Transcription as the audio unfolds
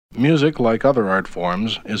Music, like other art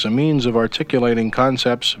forms, is a means of articulating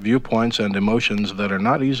concepts, viewpoints, and emotions that are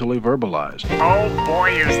not easily verbalized. Oh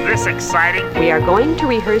boy, is this exciting! We are going to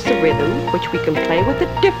rehearse a rhythm which we can play with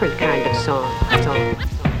a different kind of song.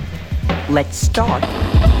 Let's start.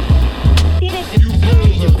 You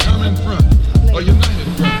fools of common front or united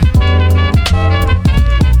front.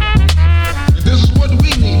 And this is what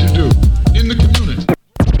we need to do in the community.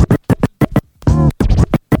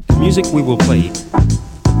 The music we will play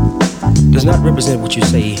does not represent what you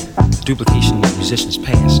say, the duplication of musicians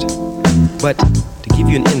past, but to give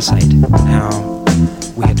you an insight on how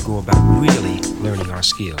we had to go about really learning our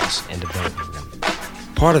skills and developing them.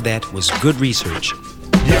 Part of that was good research,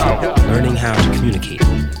 learning how to communicate,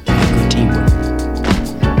 and good teamwork.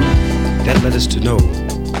 That led us to know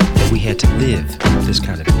that we had to live this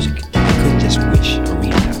kind of music. We couldn't just wish or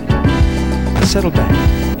read about it. Now settle back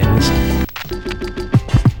and listen.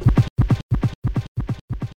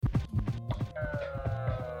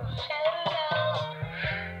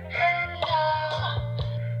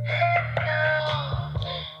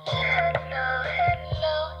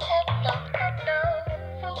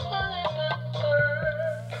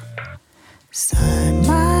 Sign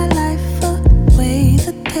my life away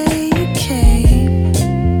the day you came.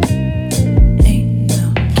 Ain't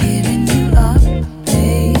no giving you up,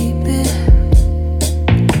 baby.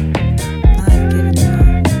 Not giving you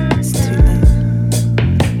up, it's too late.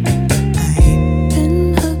 I ain't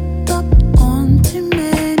been hooked up on too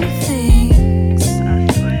many things.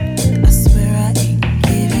 I swear I ain't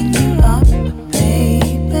giving you up,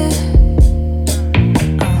 baby.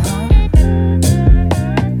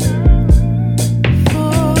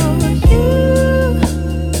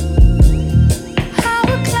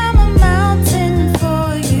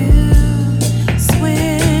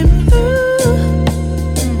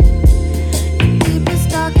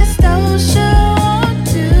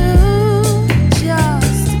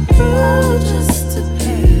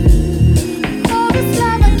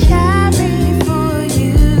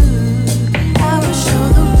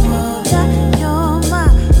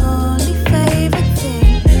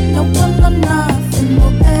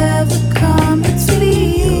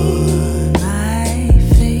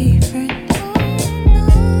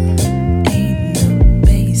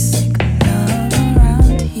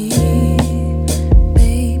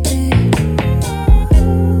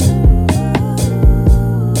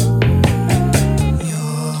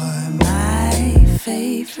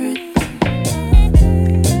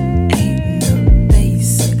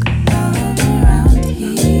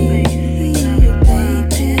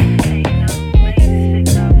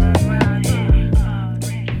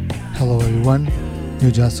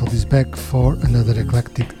 Just is back for another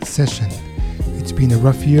eclectic session. It's been a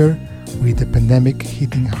rough year with the pandemic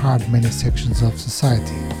hitting hard many sections of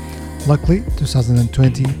society. Luckily,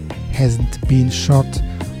 2020 hasn't been short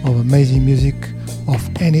of amazing music of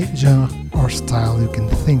any genre or style you can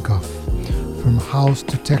think of. From house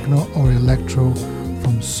to techno or electro,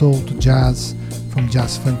 from soul to jazz, from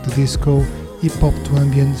jazz funk to disco, hip hop to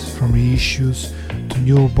ambient, from reissues to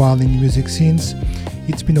new boiling music scenes.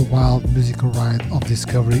 It's been a wild musical ride of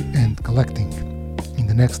discovery and collecting. In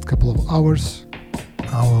the next couple of hours,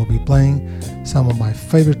 I will be playing some of my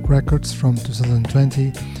favorite records from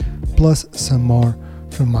 2020, plus some more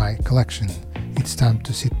from my collection. It's time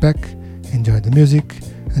to sit back, enjoy the music,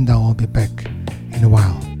 and I will be back in a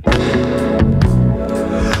while.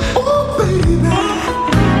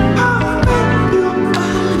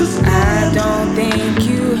 I don't think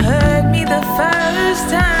you heard me the first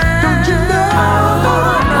time. Don't you know?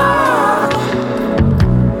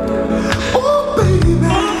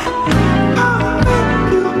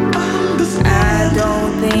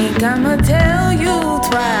 I'ma tell you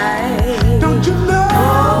twice. Don't you know?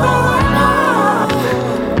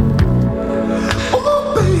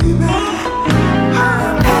 Oh, baby.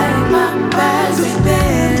 I pack my bags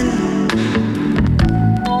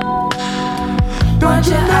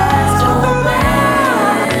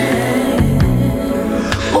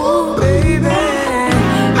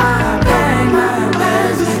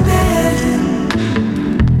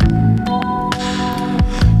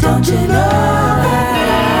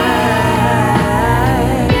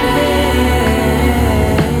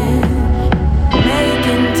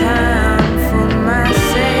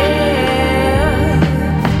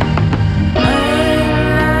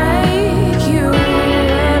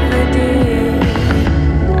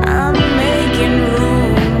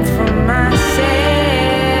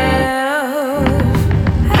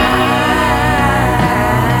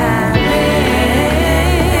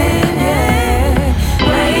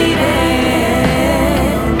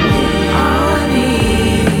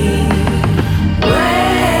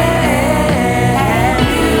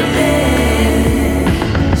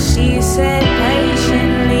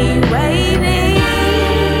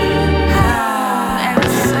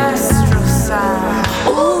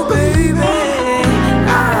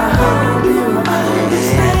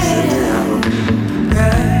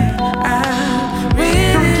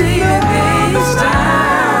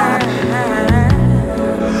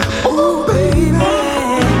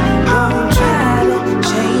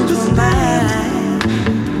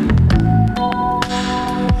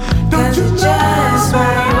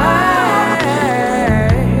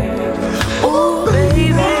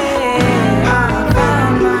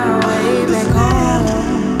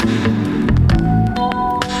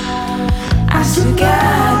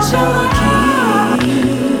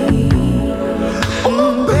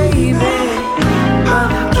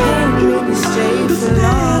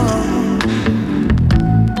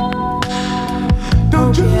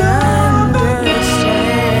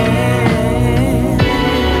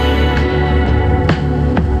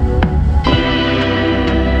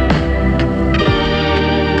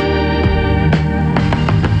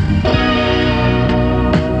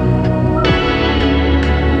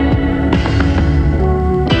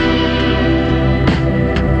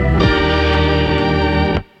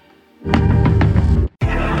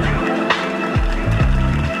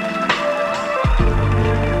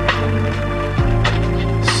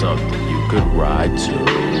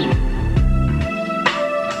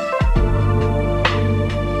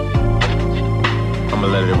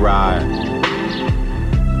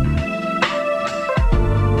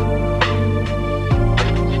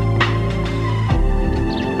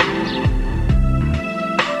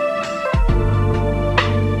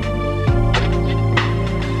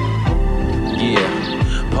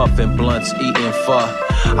Puffin' blunts, eating pho.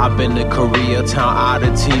 I've been to Koreatown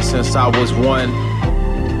oddity since I was 1.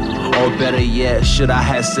 Or better yet, should I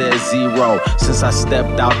have said 0? Since I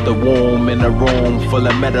stepped out the womb in a room full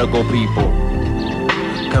of medical people.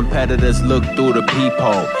 Competitors look through the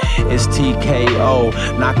peephole. It's TKO,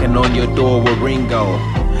 knocking on your door with Ringo.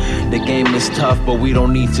 The game is tough, but we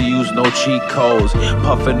don't need to use no cheat codes.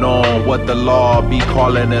 Puffing on what the law be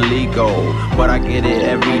calling illegal. But I get it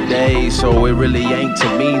every day, so it really ain't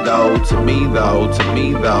to me though. To me though, to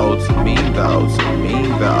me though, to me though, to me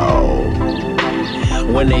though.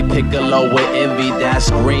 When they pick a low with envy, that's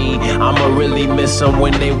green. I'ma really miss them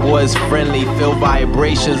when they was friendly. Feel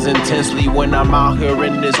vibrations intensely when I'm out here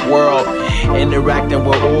in this world, interacting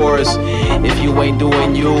with oars. If you ain't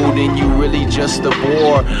doing you, then you really just a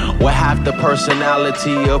bore. With half the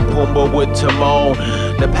personality of Pumbaa with Timon.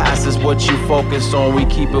 The past is what you focus on. We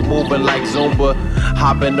keep it moving like Zumba,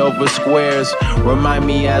 hopping over squares. Remind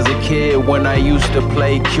me as a kid when I used to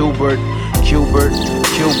play Q*bert, Q*bert,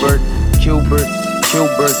 Q*bert, Q*bert,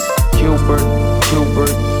 Q*bert, Q*bert,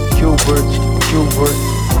 Q*bert, Q*bert, Q*bert.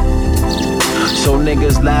 So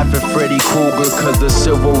niggas laugh at Freddy Krueger, cause the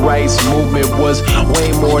civil rights movement was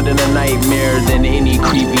way more than a nightmare, than any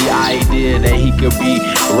creepy idea that he could be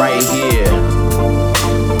right here.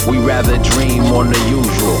 We rather dream on the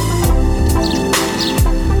usual.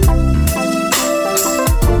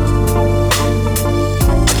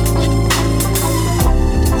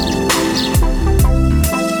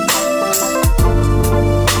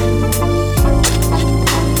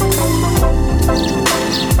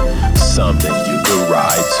 Something you could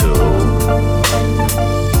ride to.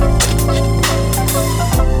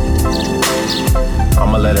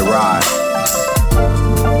 I'ma let it ride.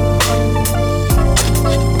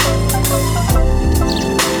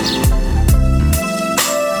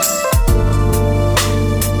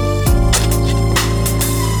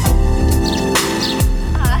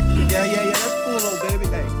 Yeah, that's cool, little baby.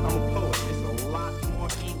 Hey, I'm a poet. There's a lot more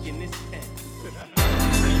ink in this pen.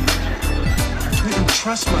 I couldn't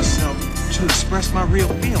trust myself to express my real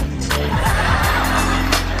feelings. I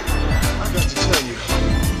got to tell you,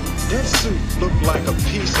 that suit looked like a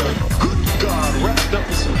piece of good God wrapped up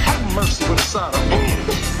in some have mercy with a side of boom.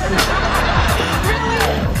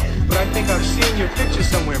 Really? But I think I've seen your picture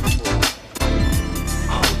somewhere before.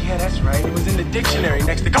 Oh, yeah, that's right. It was in the dictionary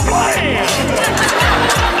next to Kablam!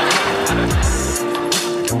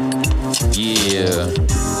 Yeah.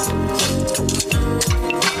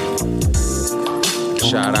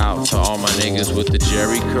 Shout out to all my niggas with the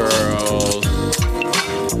Jerry curls.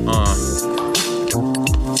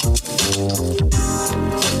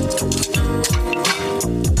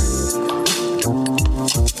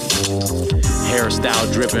 Hairstyle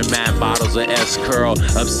dripping, mad bottles of S-curl.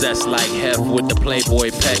 Obsessed like hef with the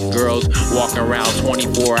Playboy pet girls. Walking around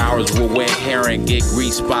 24 hours with wet hair and get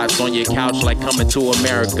grease spots on your couch like Coming to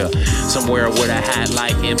America. Somewhere with a hat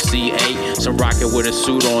like MC8. Some rocket with a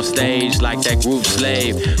suit on stage like that group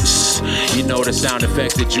Slave. You know the sound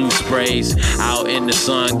effect the juice sprays. Out in the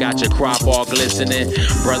sun, got your crop all glistening.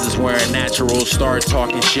 Brothers wearing naturals, start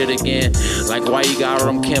talking shit again. Like why you got all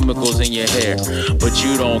them chemicals in your hair? But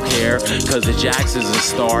you don't care, cause the Jacksons and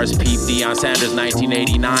stars. Peep Deion Sanders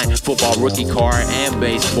 1989 football rookie card and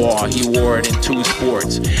baseball. He wore it in 2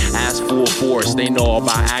 sports. Ask Full Force, they know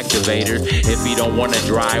about activator. If he don't wanna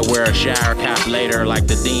dry, wear a shower cap later. Like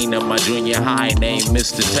the dean of my junior high named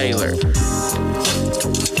Mr. Taylor.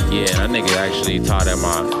 Yeah, that nigga actually taught at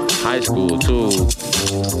my high school too.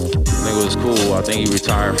 Nigga was cool. I think he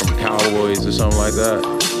retired from Cowboys or something like that.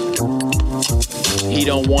 He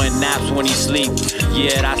don't want naps when he sleep.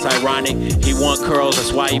 Yeah, that's ironic. He want curls,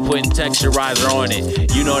 that's why he putting texturizer on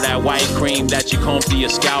it. You know that white cream that you comb through your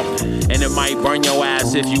scalp, and it might burn your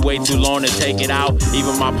ass if you wait too long to take it out.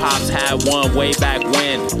 Even my pops had one way back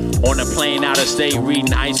when, on a plane out of state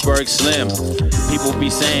reading Iceberg Slim. People be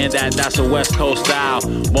saying that that's a West Coast style,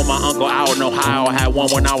 but my uncle out in Ohio had one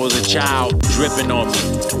when I was a child, dripping on me.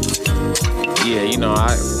 Yeah, you know,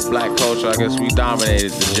 black culture, I guess we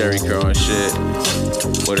dominated the Jerry curl and shit,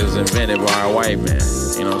 but it was invented by a white man.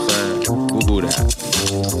 You know what I'm saying? Google that.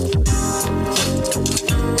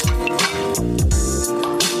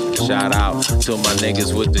 Shout out to my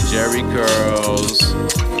niggas with the Jerry curls.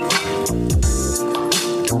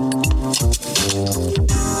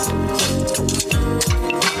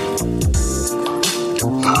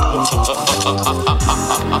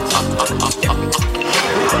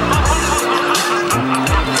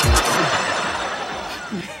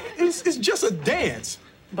 It's just a dance.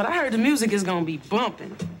 But I heard the music is gonna be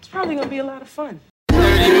bumping. It's probably gonna be a lot of fun.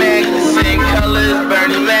 30 Mac, the same colors,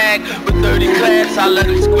 Bernie Mac. With 30 class, I let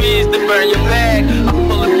it squeeze to burn your bag. I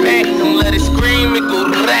pull it back, don't let it scream, it go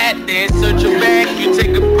rat. Then search your back, you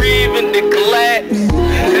take a breathe and then collapse.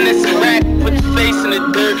 And it's a wrap, put your face in the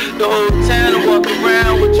dirt. The whole town will walk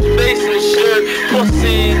around with your face in the shirt.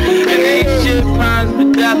 Pussies, and ain't shit, crimes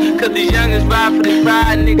but death. Cause these youngins ride for their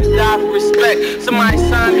pride, niggas die for respect. Somebody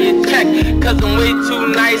sign me a check, cause I'm way too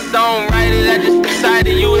nice. I don't write it, I just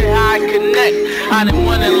decided you and how I connect. I done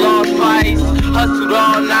won and lost twice, hustled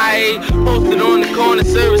all night. Posted on the corner,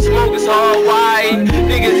 serving smokers hard white.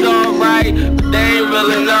 Niggas alright, but they ain't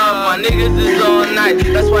real enough. My niggas is all night,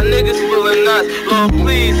 that's why niggas feeling us. Lord,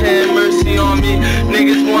 please have mercy on me.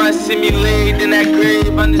 Niggas wanna see me laid in that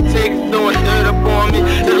grave, Undertaker throwing dirt up on me.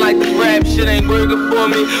 It's like the rap shit ain't working for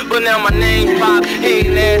me, but now my name pop.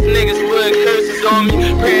 Hating ass niggas putting curses on me,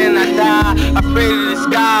 praying I die. I pray to the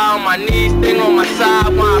sky, on my knees, thing on my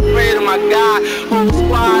side. While I pray to my God, whole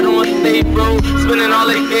squad on state road, spending all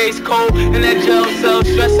their days cold in that jail cell,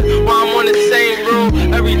 stressing while I'm on the same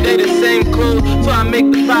road. Every day the same clothes, so I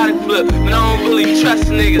make the product flip. But I don't really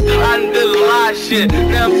trust niggas, I done did a lot of shit.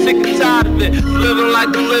 Now I'm sick and tired of it, living like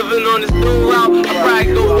I'm living on this new route. I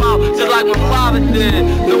probably go out just like my father did.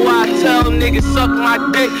 Know why I tell niggas suck my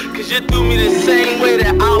dick, cause you do me the same way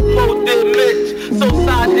that Alpo did Mitch. So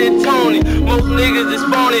side did Tony. Most niggas is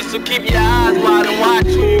phony, so keep your eyes wide and watch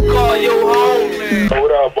who you call your home.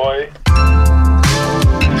 What up, boy?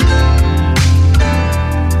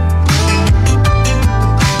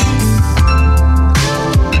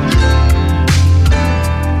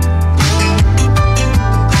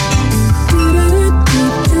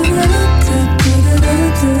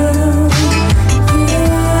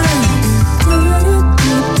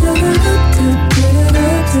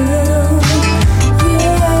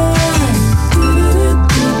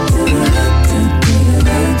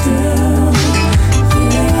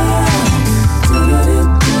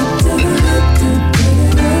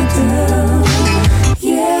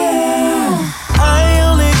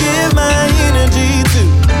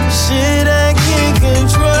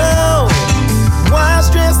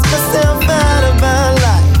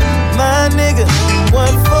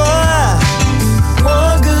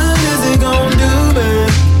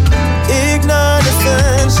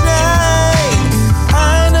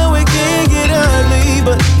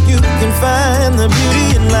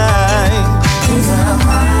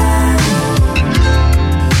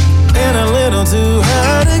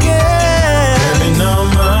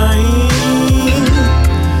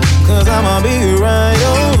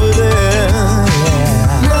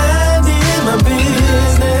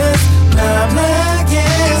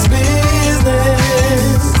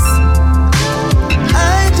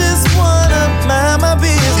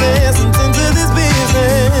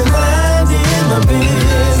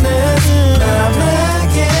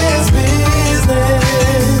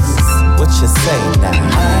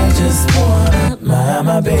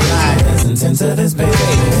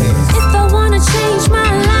 If I wanna change my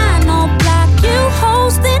line, no block you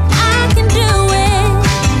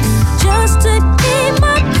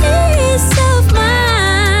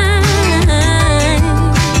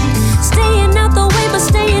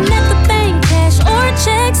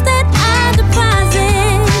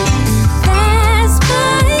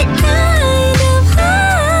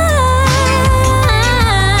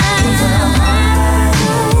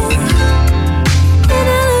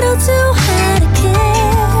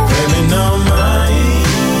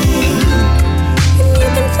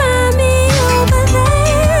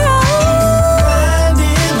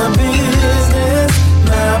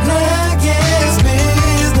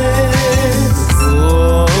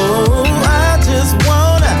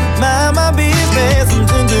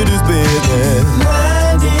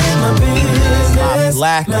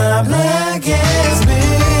black. My black ass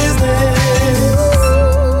business.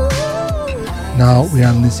 Now we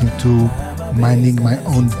are listening to Minding My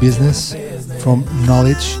Own Business from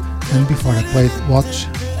Knowledge, and before I played Watch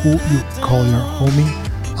Who You Call Your Homie,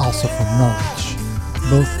 also from Knowledge.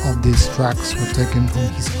 Both of these tracks were taken from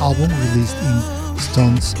his album released in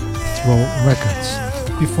Stone's Throw Records.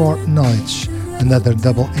 Before Knowledge, another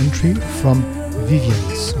double entry from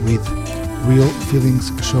Vivians with Real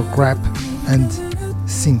Feelings Show Crap and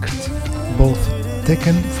Synced, both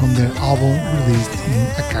taken from their album released in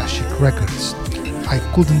Akashic Records. I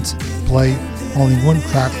couldn't play only one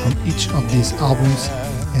track from each of these albums,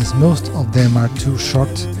 as most of them are too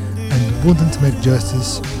short and wouldn't make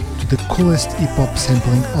justice to the coolest hip-hop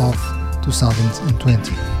sampling of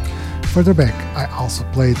 2020. Further back, I also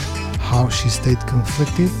played How She Stayed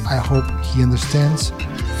Conflicted, I Hope He Understands,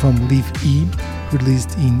 from Live E,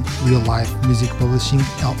 released in Real Life Music Publishing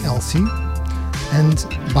LLC, and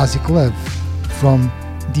Basic Love from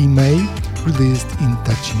D. May, released in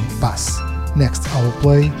Touching Bass. Next, I will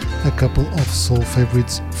play a couple of soul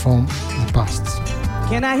favorites from the past.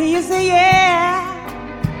 Can I hear you say yeah?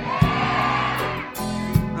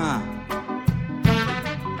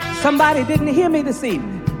 Somebody didn't hear me this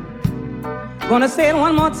evening. Gonna say it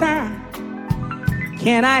one more time.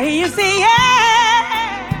 Can I hear you say yeah?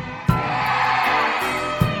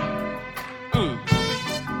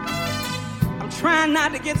 I'm trying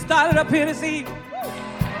not to get started up here this evening.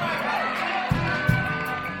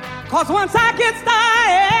 'Cause once I get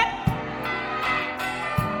started,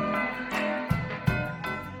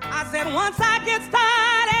 I said once I get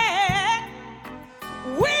started,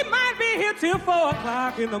 we might be here till 4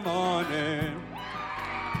 o'clock in the morning.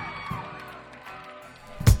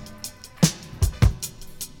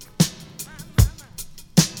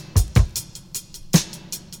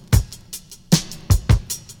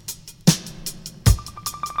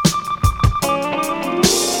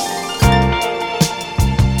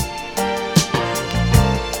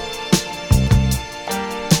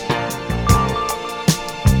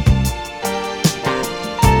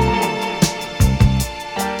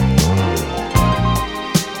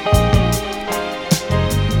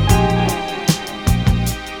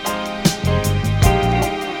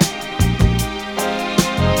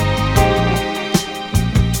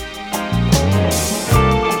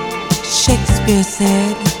 Shakespeare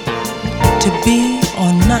said, to be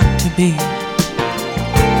or not to be.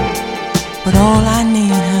 But all I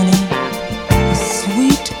need, honey, is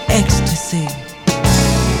sweet ecstasy.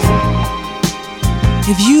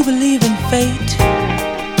 If you believe in fate,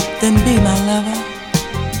 then be my lover.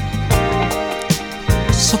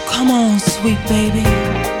 So come on, sweet baby,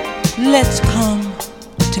 let's come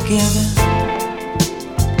together.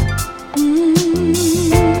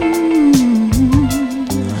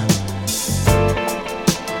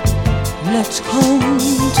 Let's come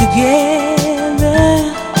together.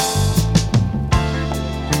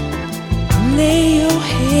 Lay your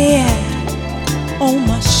head on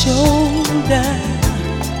my shoulder.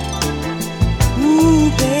 Ooh,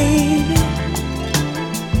 baby,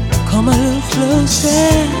 come a little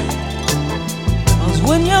closer. 'Cause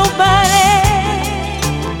when your body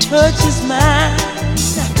touches mine,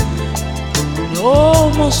 it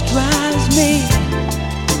almost drives me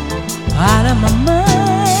out of my mind.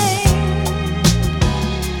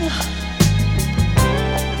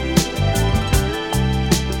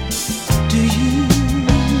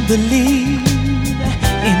 Believe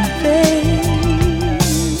in fate.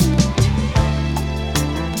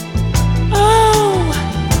 Oh,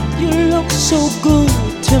 you look so good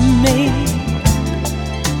to me,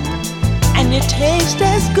 and you taste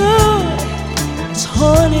as good as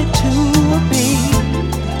honey to a bee.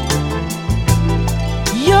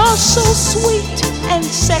 You're so sweet and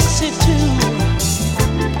sexy too,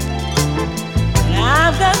 and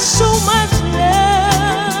I've got so much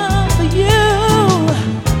love for you.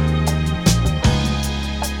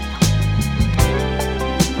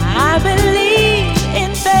 I believe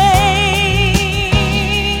in fate.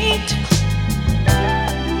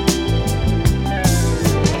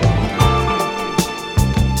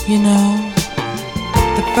 You know,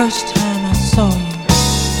 the first time I saw you,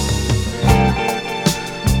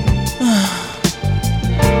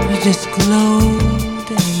 you just glowed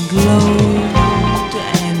and glowed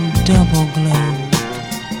and double glowed,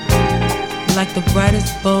 like the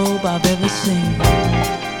brightest bulb I've ever seen.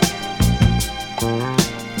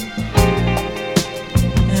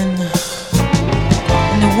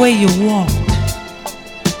 The way you walked,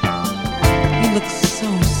 you looked so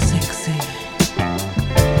sexy.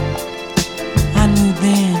 I knew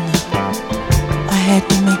then I had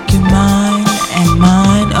to make you mine and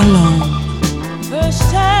mine alone.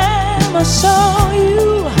 first time I saw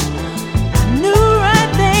you, I knew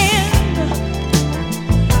right then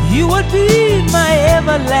you would be my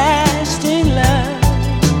everlasting love.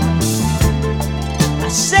 I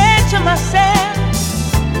said to myself,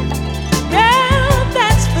 girl,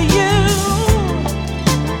 that's for you.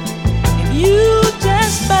 If you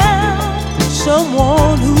just found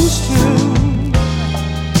someone who's true.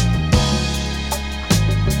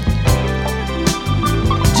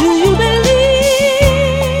 Do you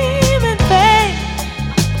believe in fate?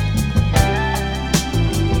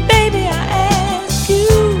 Baby, I ask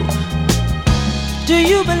you, do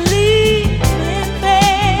you believe in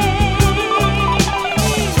fate?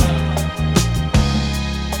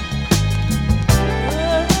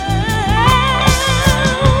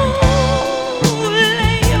 Oh,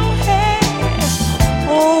 lay your head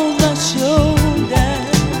on my shoulder.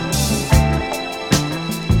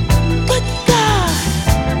 Good God,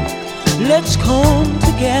 let's come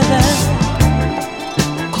together.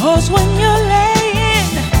 'Cause when you're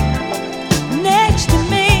laying next to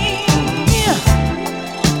me,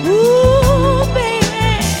 ooh,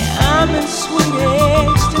 baby, I'm in sweet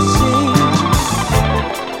ecstasy.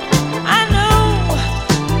 I know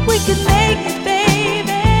we can make it,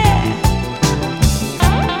 baby,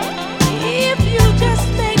 if you just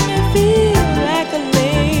make me feel like a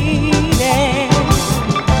lady.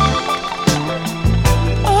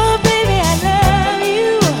 Oh, baby, I love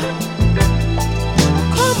you.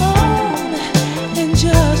 Come on and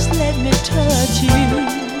just let me touch you.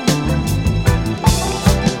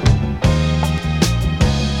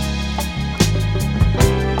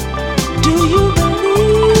 Do you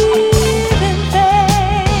believe in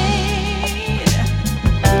fate?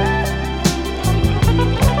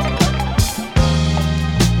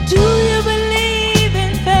 Do you believe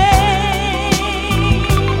in fate?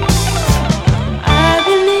 I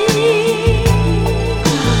believe.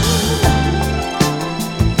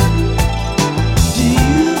 Do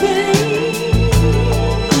you believe?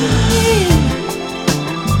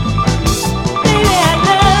 Baby, I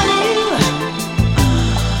love you.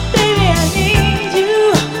 Baby, I need you.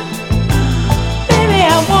 Baby,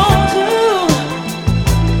 I want to.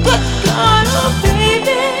 Good God, oh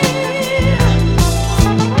baby.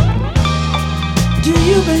 Do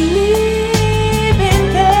you believe in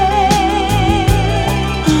fate?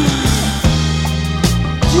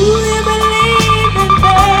 Do you believe in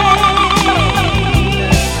fate?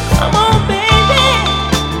 Come on, baby.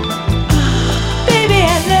 Baby,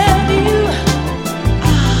 I love you.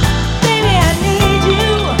 Baby, I need you.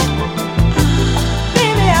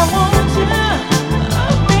 Baby, I want to.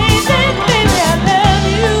 Oh, baby, baby, I love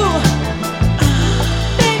you.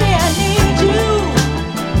 Baby, I need you.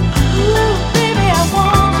 Ooh, baby, I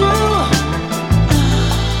want to.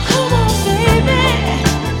 Come on, baby.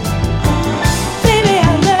 Baby,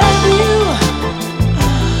 I love you.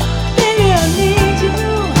 Baby, I need you.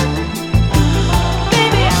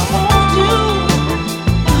 Baby, I want to.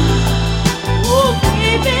 Ooh,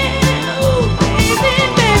 baby,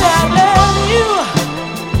 baby, I love you.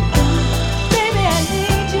 Baby, I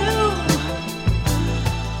need you.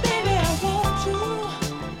 Baby, I want to.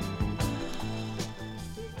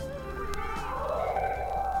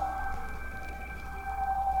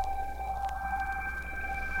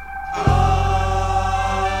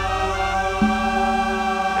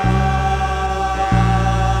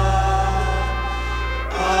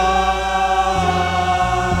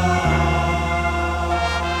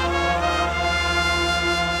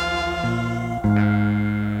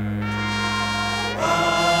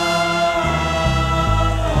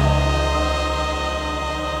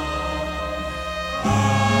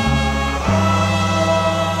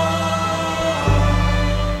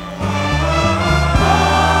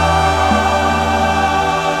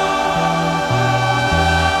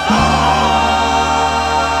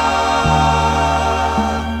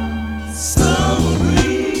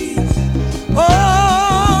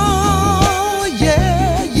 Oh,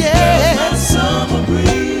 yeah, yeah. Summer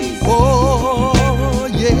breeze. Oh,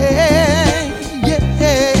 yeah,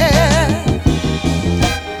 yeah.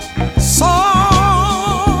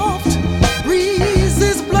 Soft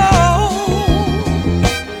breezes blow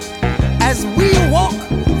as we walk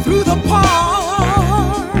through the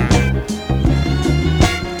park.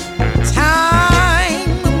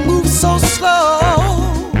 Time moves so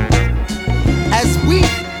slow as we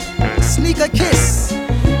sneak a kiss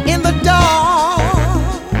in the dark.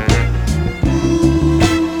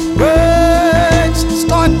 Birds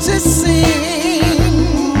start to sing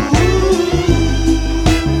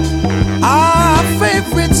our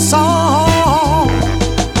favorite song.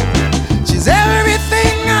 She's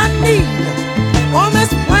everything I need on this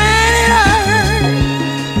planet Earth.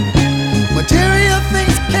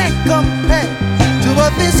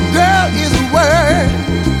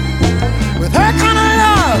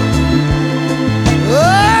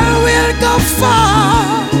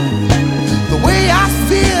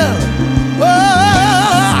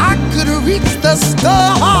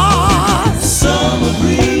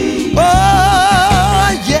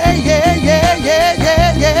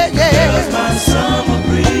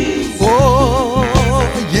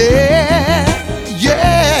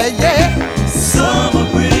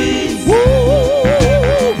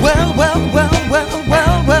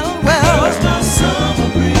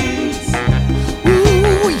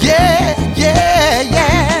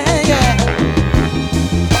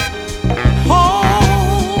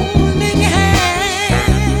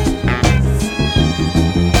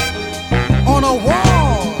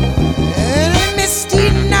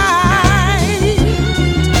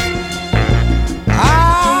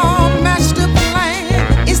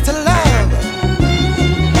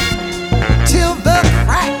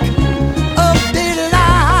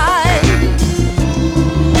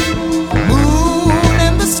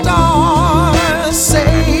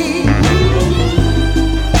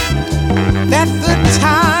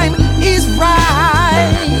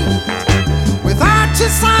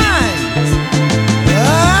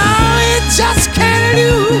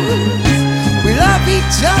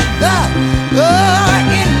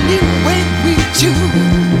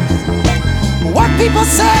 people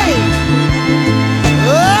say,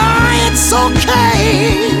 oh, it's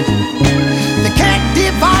okay. They can't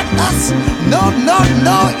divide us, no, no,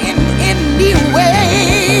 no, in any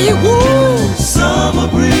way. Woo. Summer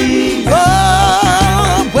breeze. Oh,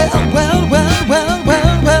 well.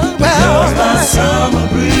 My summer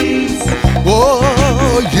breeze.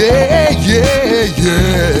 Oh, yeah.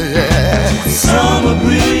 Summer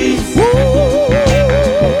breeze. Woo.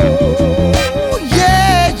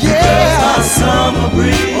 Yeah. Summer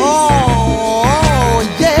breeze. Oh,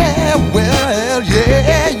 yeah, well,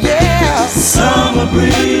 yeah. Summer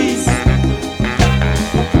breeze.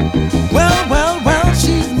 Well,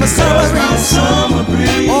 she's my summer breeze. My summer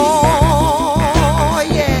breeze.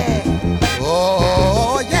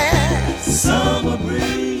 Oh, yeah. Summer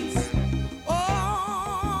breeze.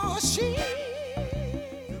 Oh, she.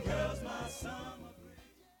 The girl's my summer breeze.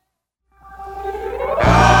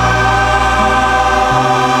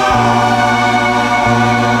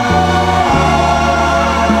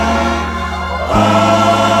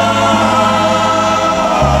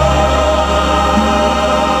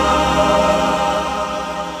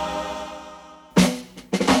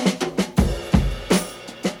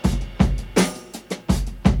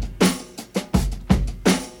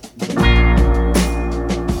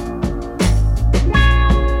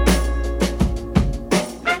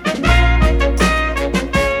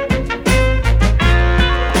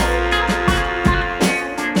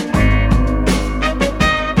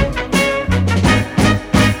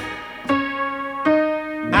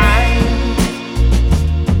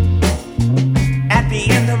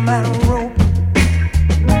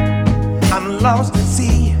 Lost at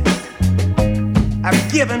sea,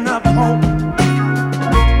 I've given up hope.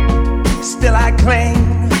 Still I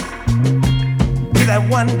cling to that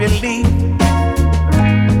one belief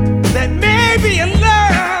that maybe a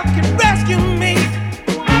love can rescue me.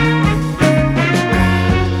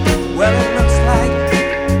 Well, it looks like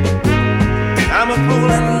I'm a fool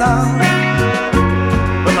in love,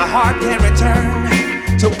 but my heart can't return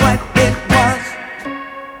to what it was.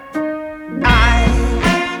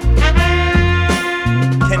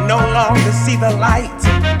 No longer see the light.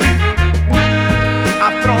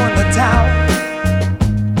 I've thrown the towel.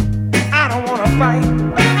 I don't wanna fight,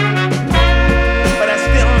 but I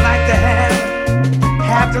still like to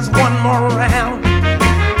have just one more round.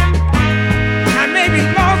 I may be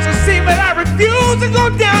lost at sea, but I refuse to go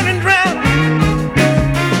down and drown.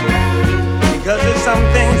 Because there's some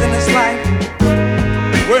things in this life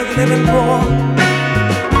worth living for.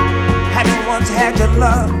 Having once had your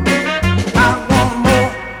love,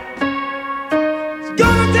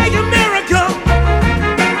 take a miracle.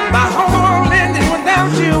 My whole world ended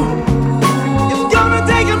without you. It's gonna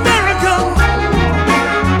take a miracle.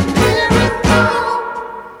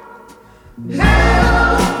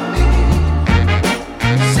 Help me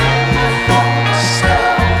save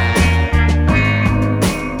myself,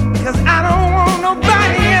 'cause I don't want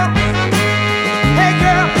nobody else. Hey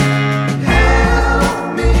girl, help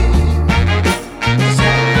me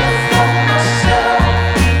save myself.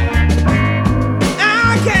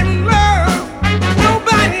 Can't love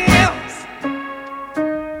nobody else.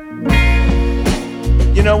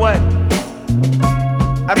 You know what?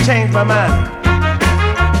 I've changed my mind.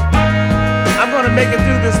 I'm gonna make it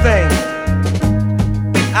through this thing.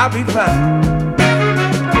 I'll be fine.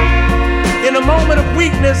 In a moment of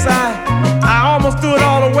weakness, I almost threw it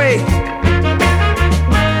all away.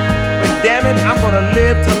 But damn it, I'm gonna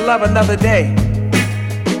live to love another day.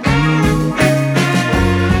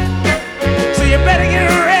 You better get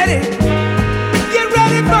ready. Get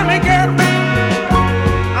ready for me, girl.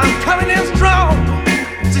 I'm coming in strong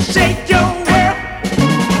to shake your world.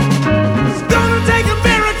 It's gonna take a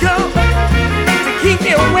miracle to keep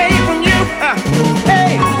me away from you.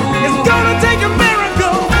 Hey, it's gonna take a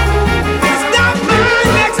miracle to stop my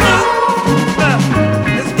next move.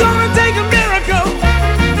 It's gonna take a miracle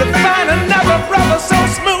to find another brother so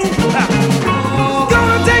smooth.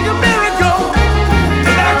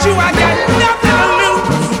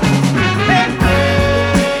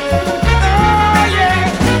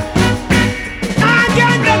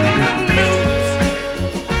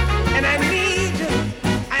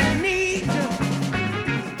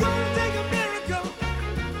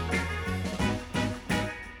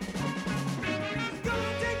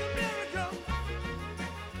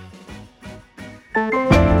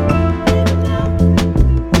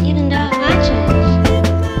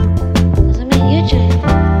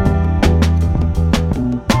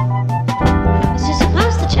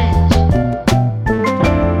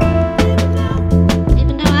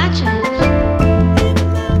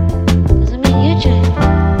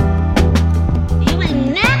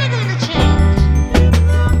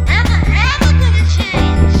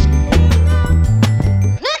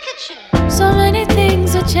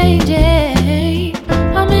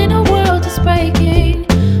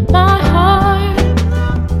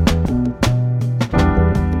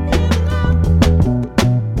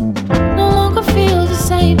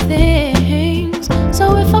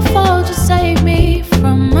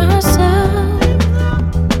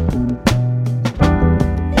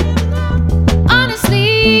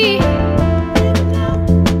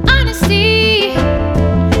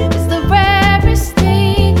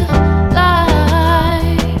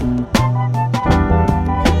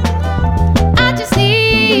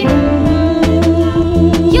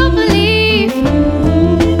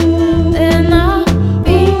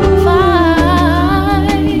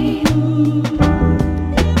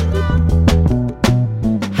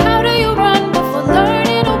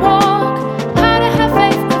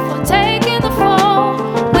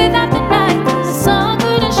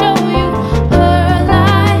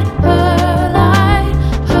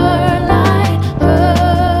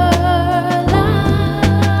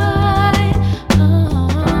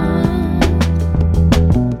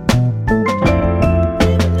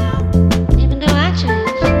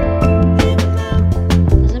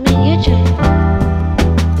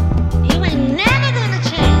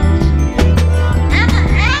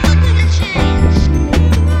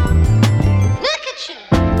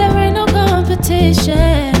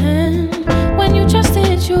 intuition. When you trust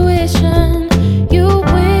intuition, you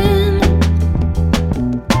win.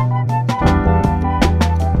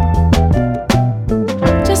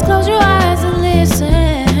 Just close your eyes and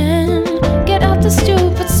listen. Get out the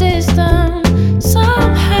stupid system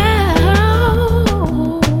somehow.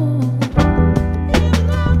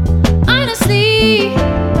 Honestly,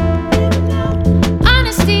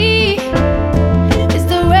 honesty is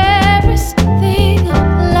the rarest thing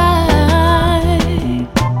alive.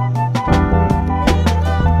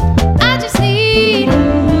 I just need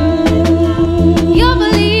your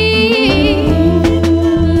belief,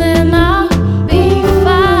 then I'll be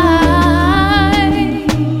fine.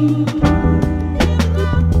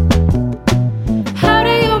 How do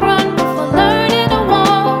you run before learning to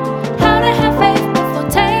walk? How to have faith before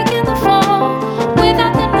taking the fall?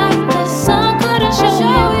 Without the night, the sun couldn't show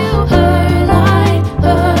you her light,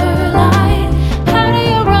 her light. How do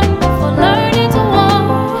you run before learning to walk?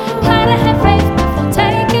 How to have faith before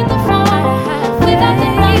taking the fall? Without the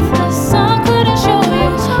night, the sun couldn't show you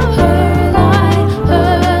her light,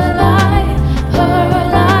 her light, her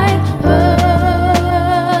light, her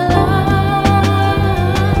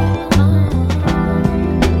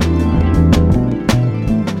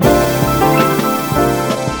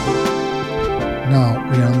Now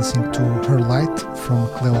we are listening to Her Light from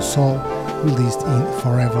Cleo Sol, released in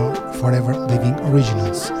Forever Living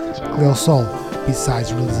Originals. Cleo Sol,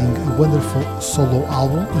 besides releasing a wonderful solo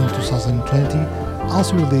album in 2020,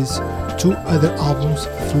 also released 2 other albums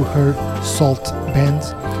through her Salt band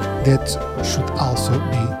that should also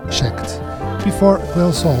be checked. Before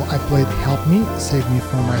Cleo Sol, I played Help Me, Save Me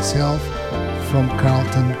From Myself from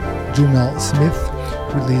Carlton Jumel Smith,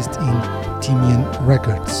 released in Timian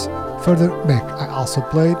Records. Further back, I also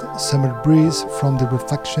played Summer Breeze from The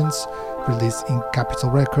Reflections, released in Capitol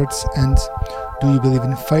Records, and Do You Believe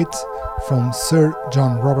in Fate from Sir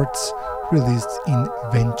John Roberts, released in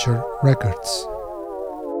Venture Records.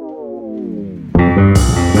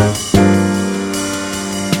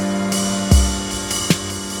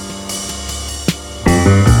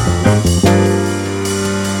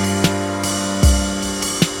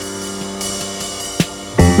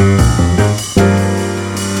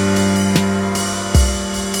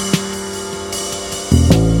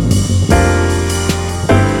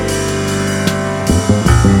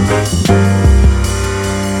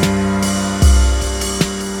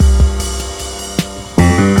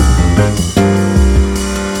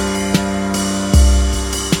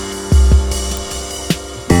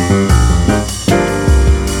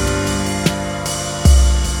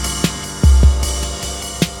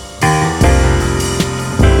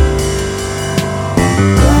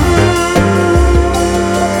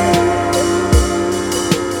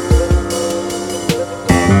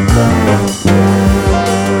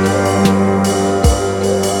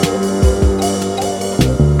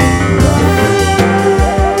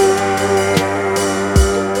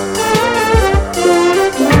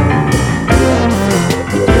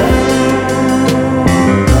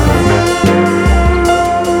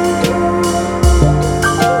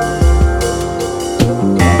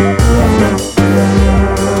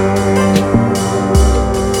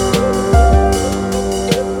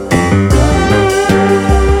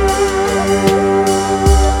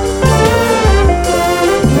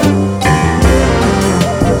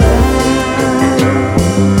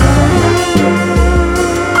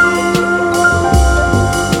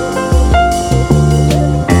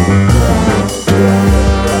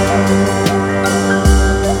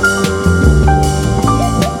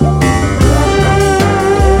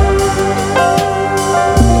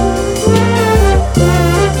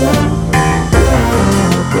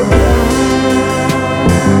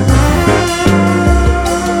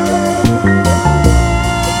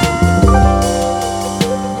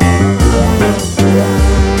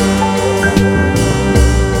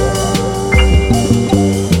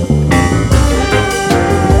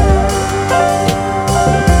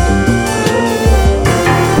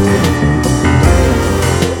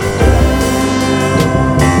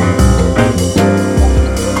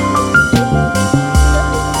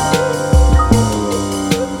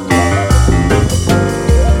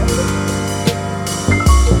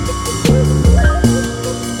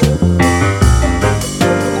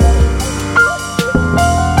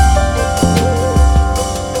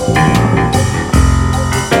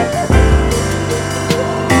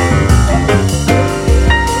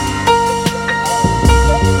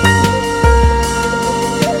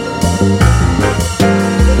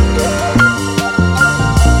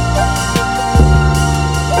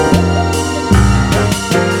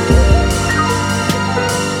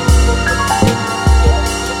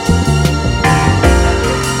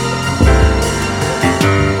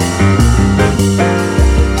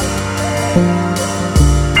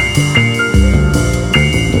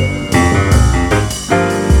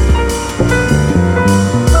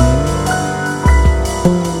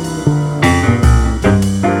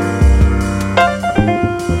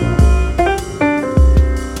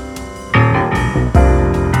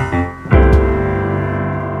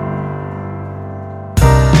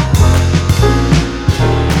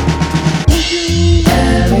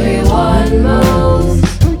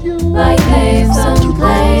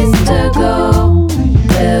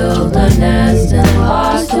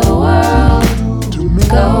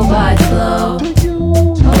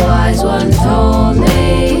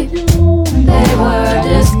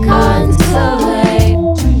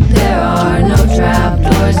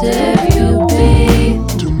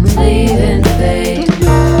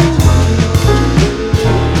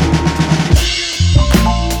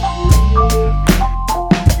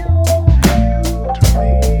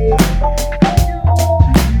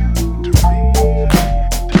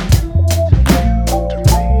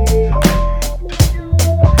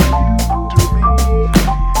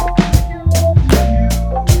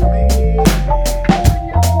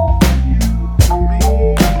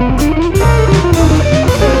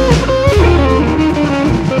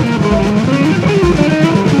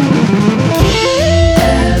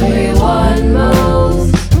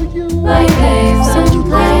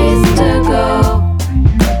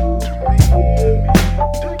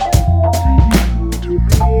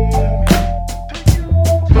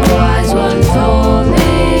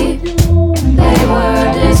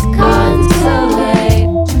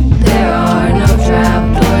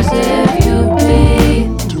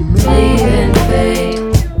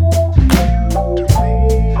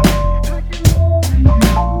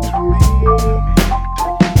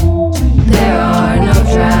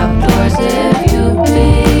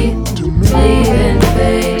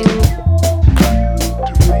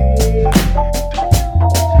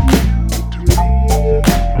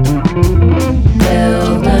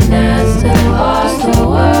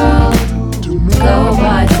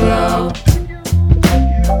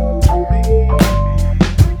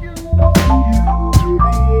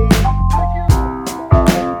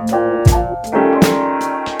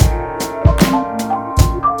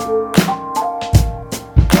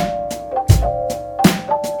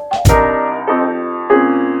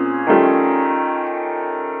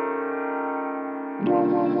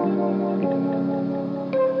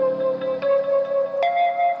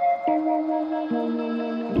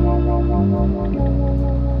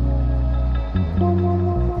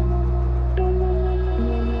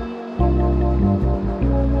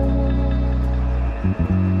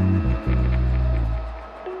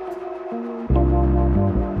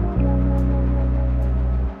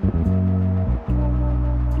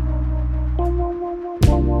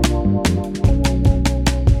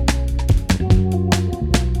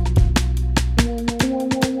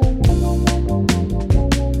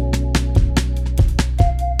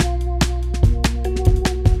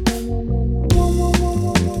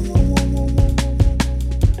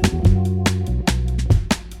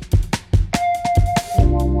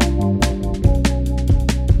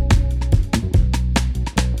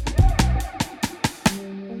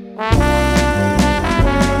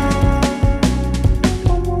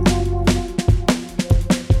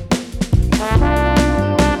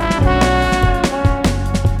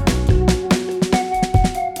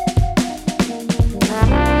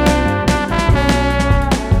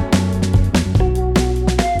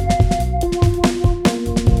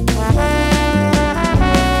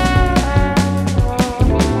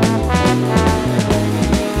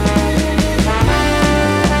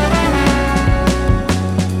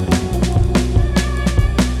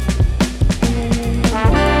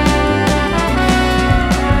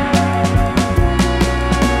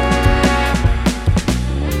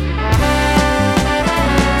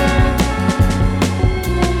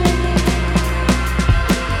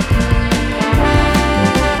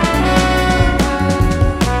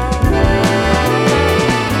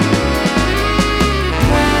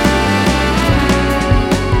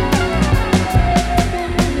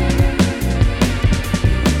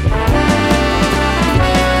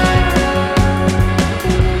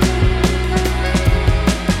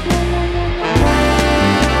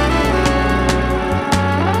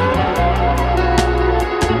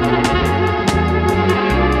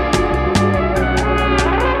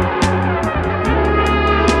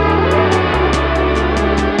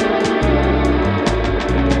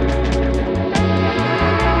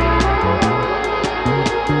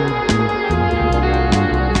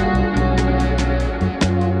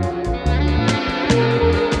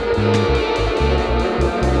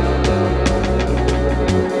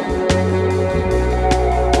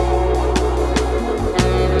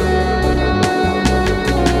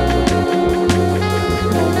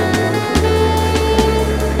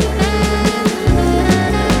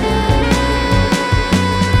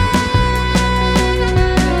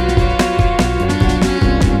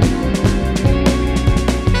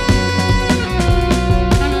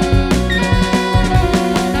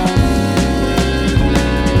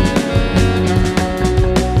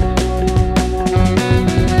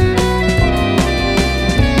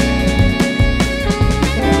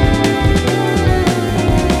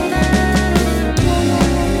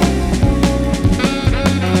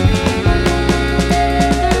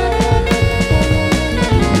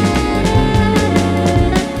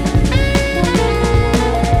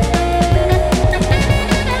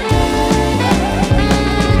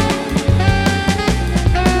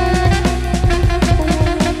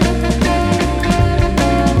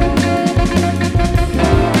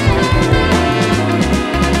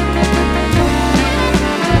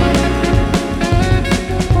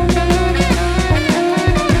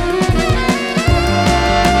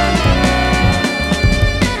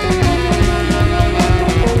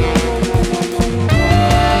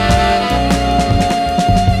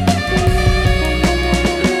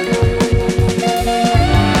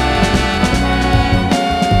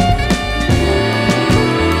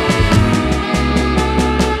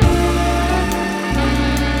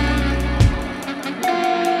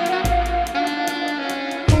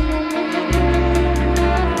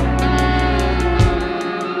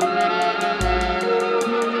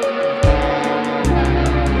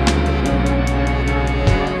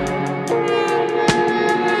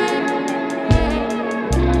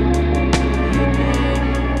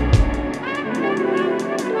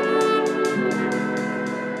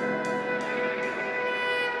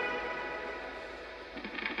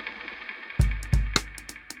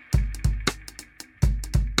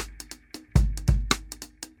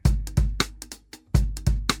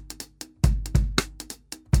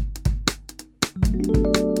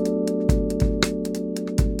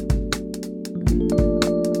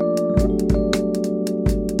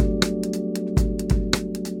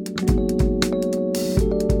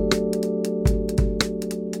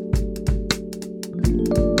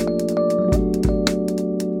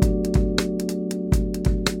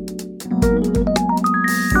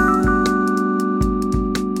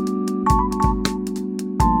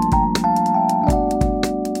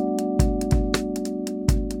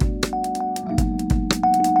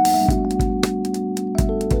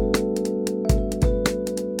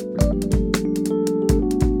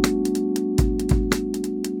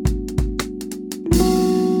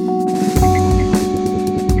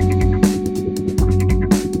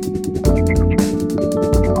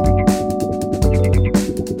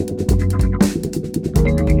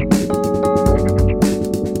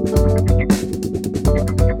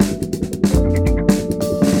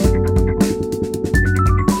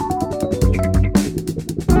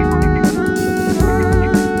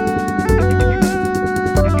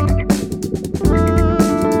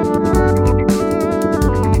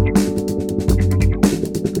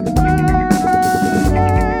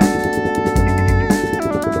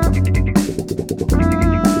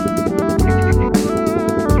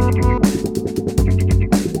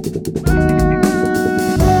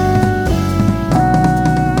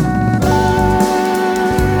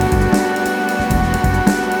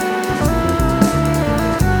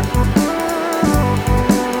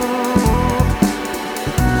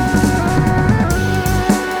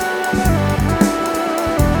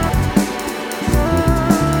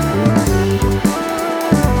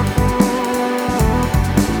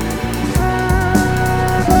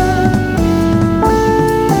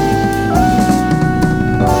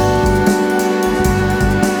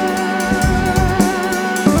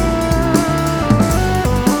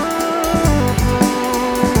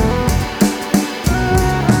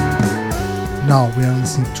 Now we are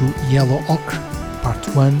listening to Yellow Ochre, Part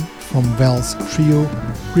 1 from Val's trio,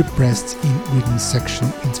 repressed in Rhythm Section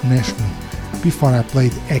International. Before I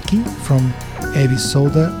played Eki from Heavy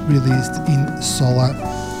Soda, released in Sola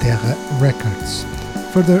Terra Records.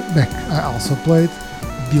 Further back I also played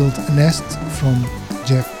Build a Nest from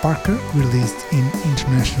Jeff Parker, released in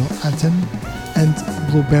International Anthem, and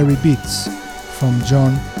Blueberry Beats from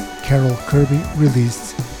John Carroll Kirby,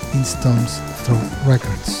 released in Stone's Throw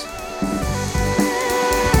Records.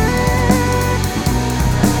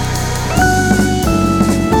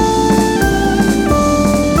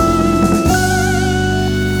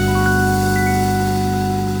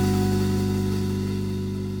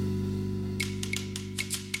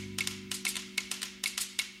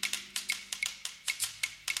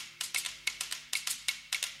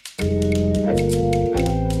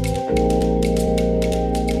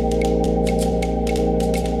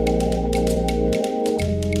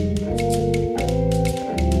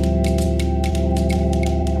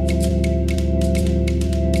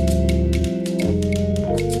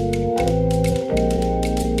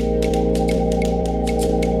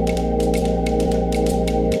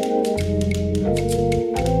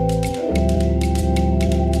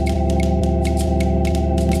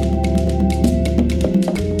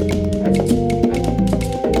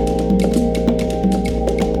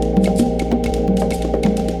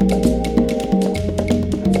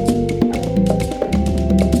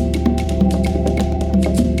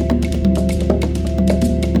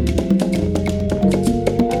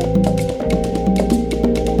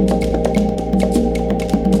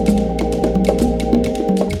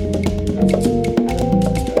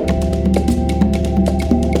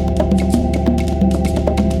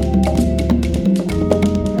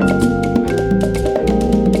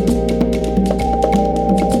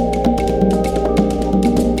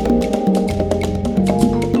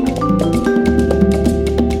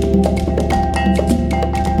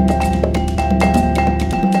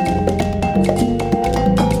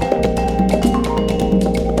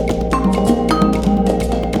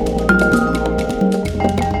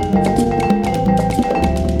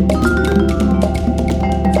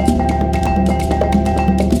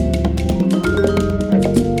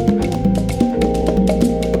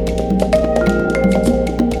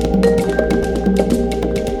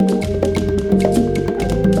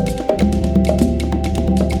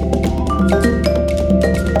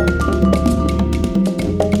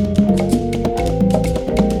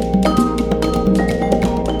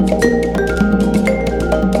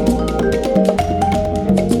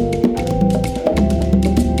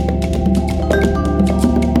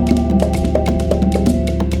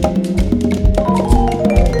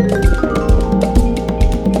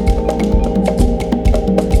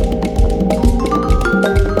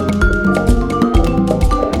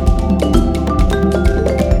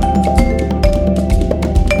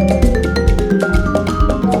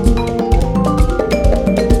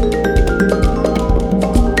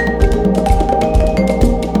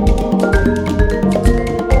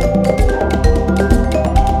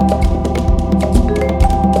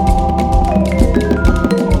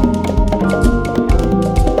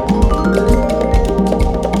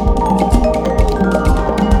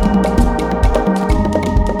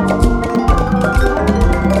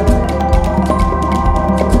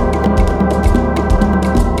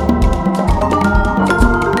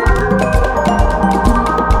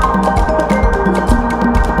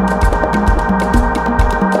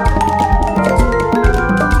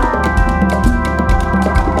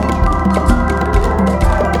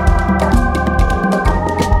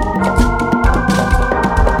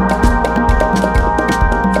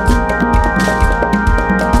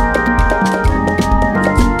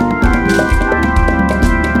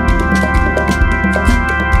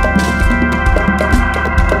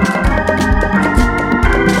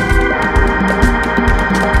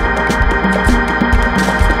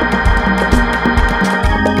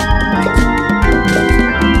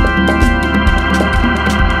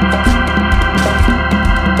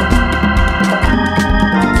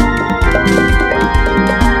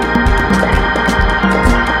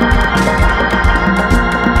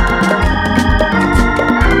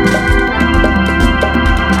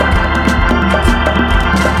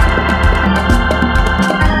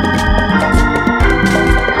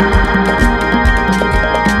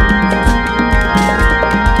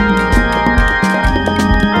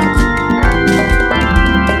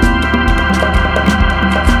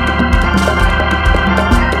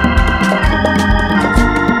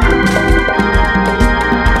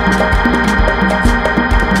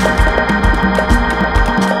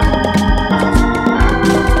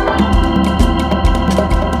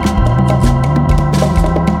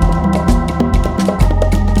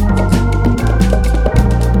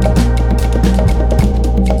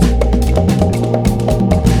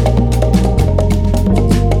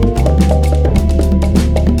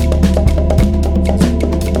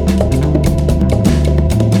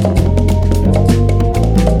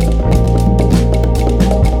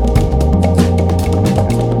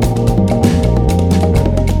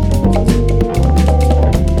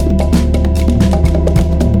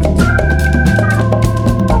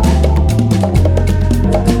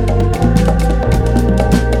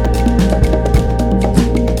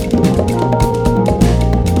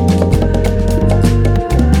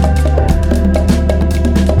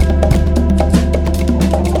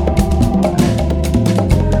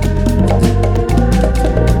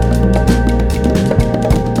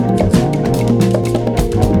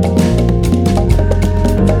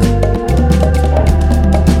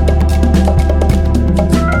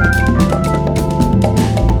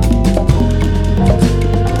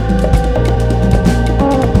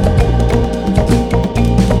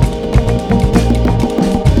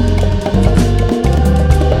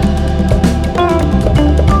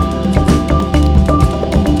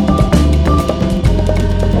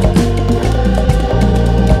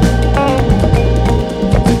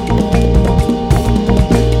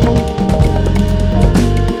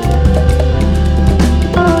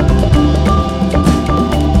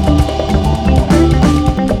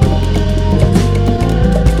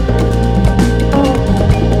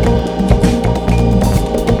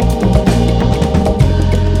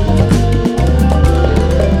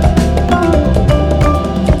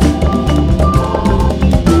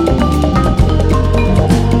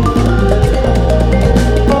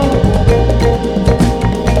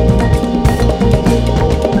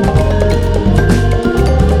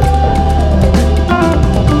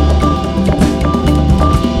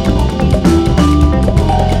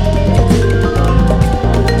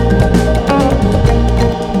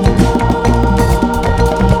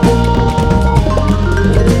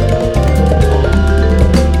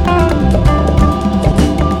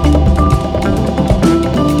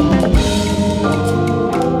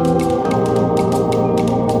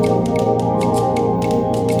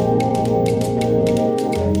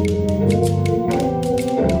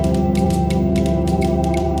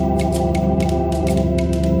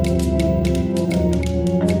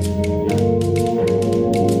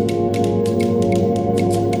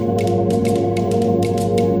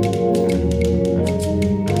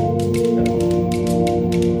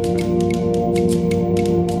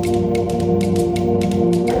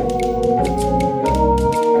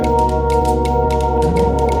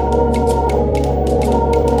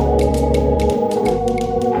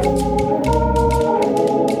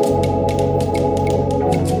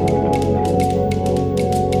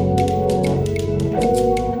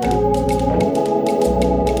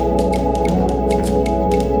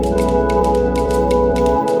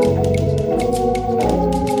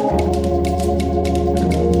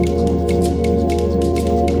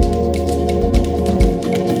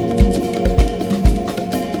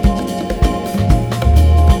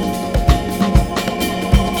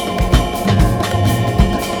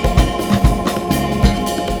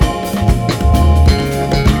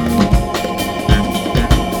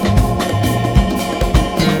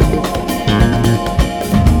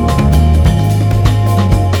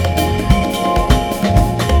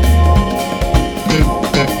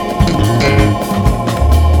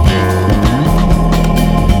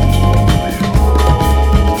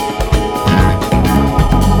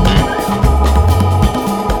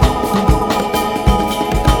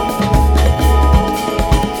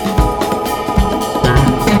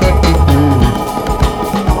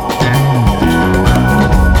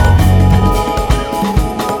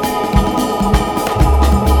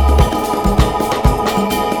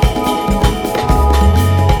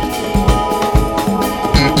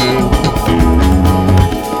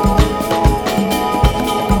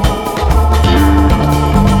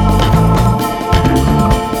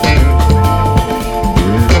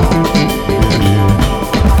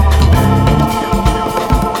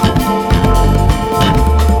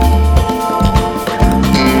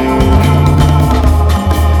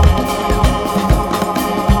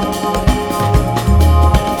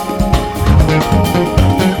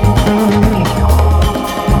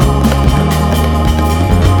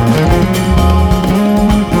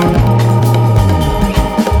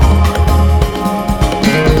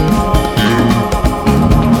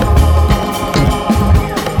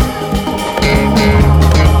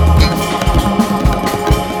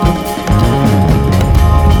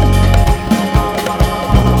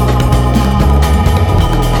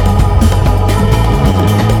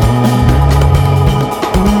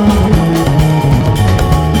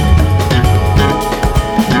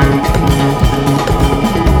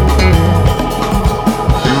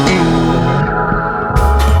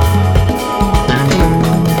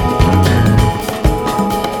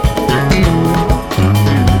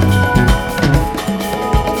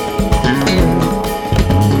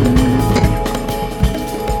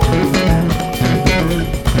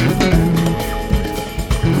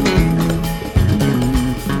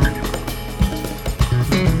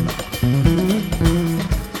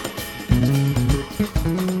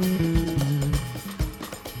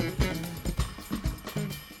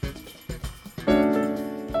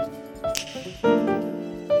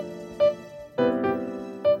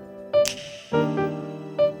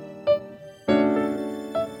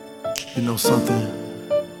 something?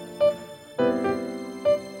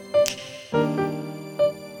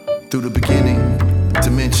 Through the beginning,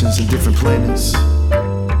 dimensions and different planets,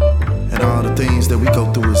 and all the things that we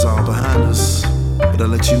go through is all behind us. But I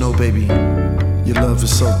let you know, baby, your love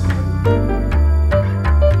is so.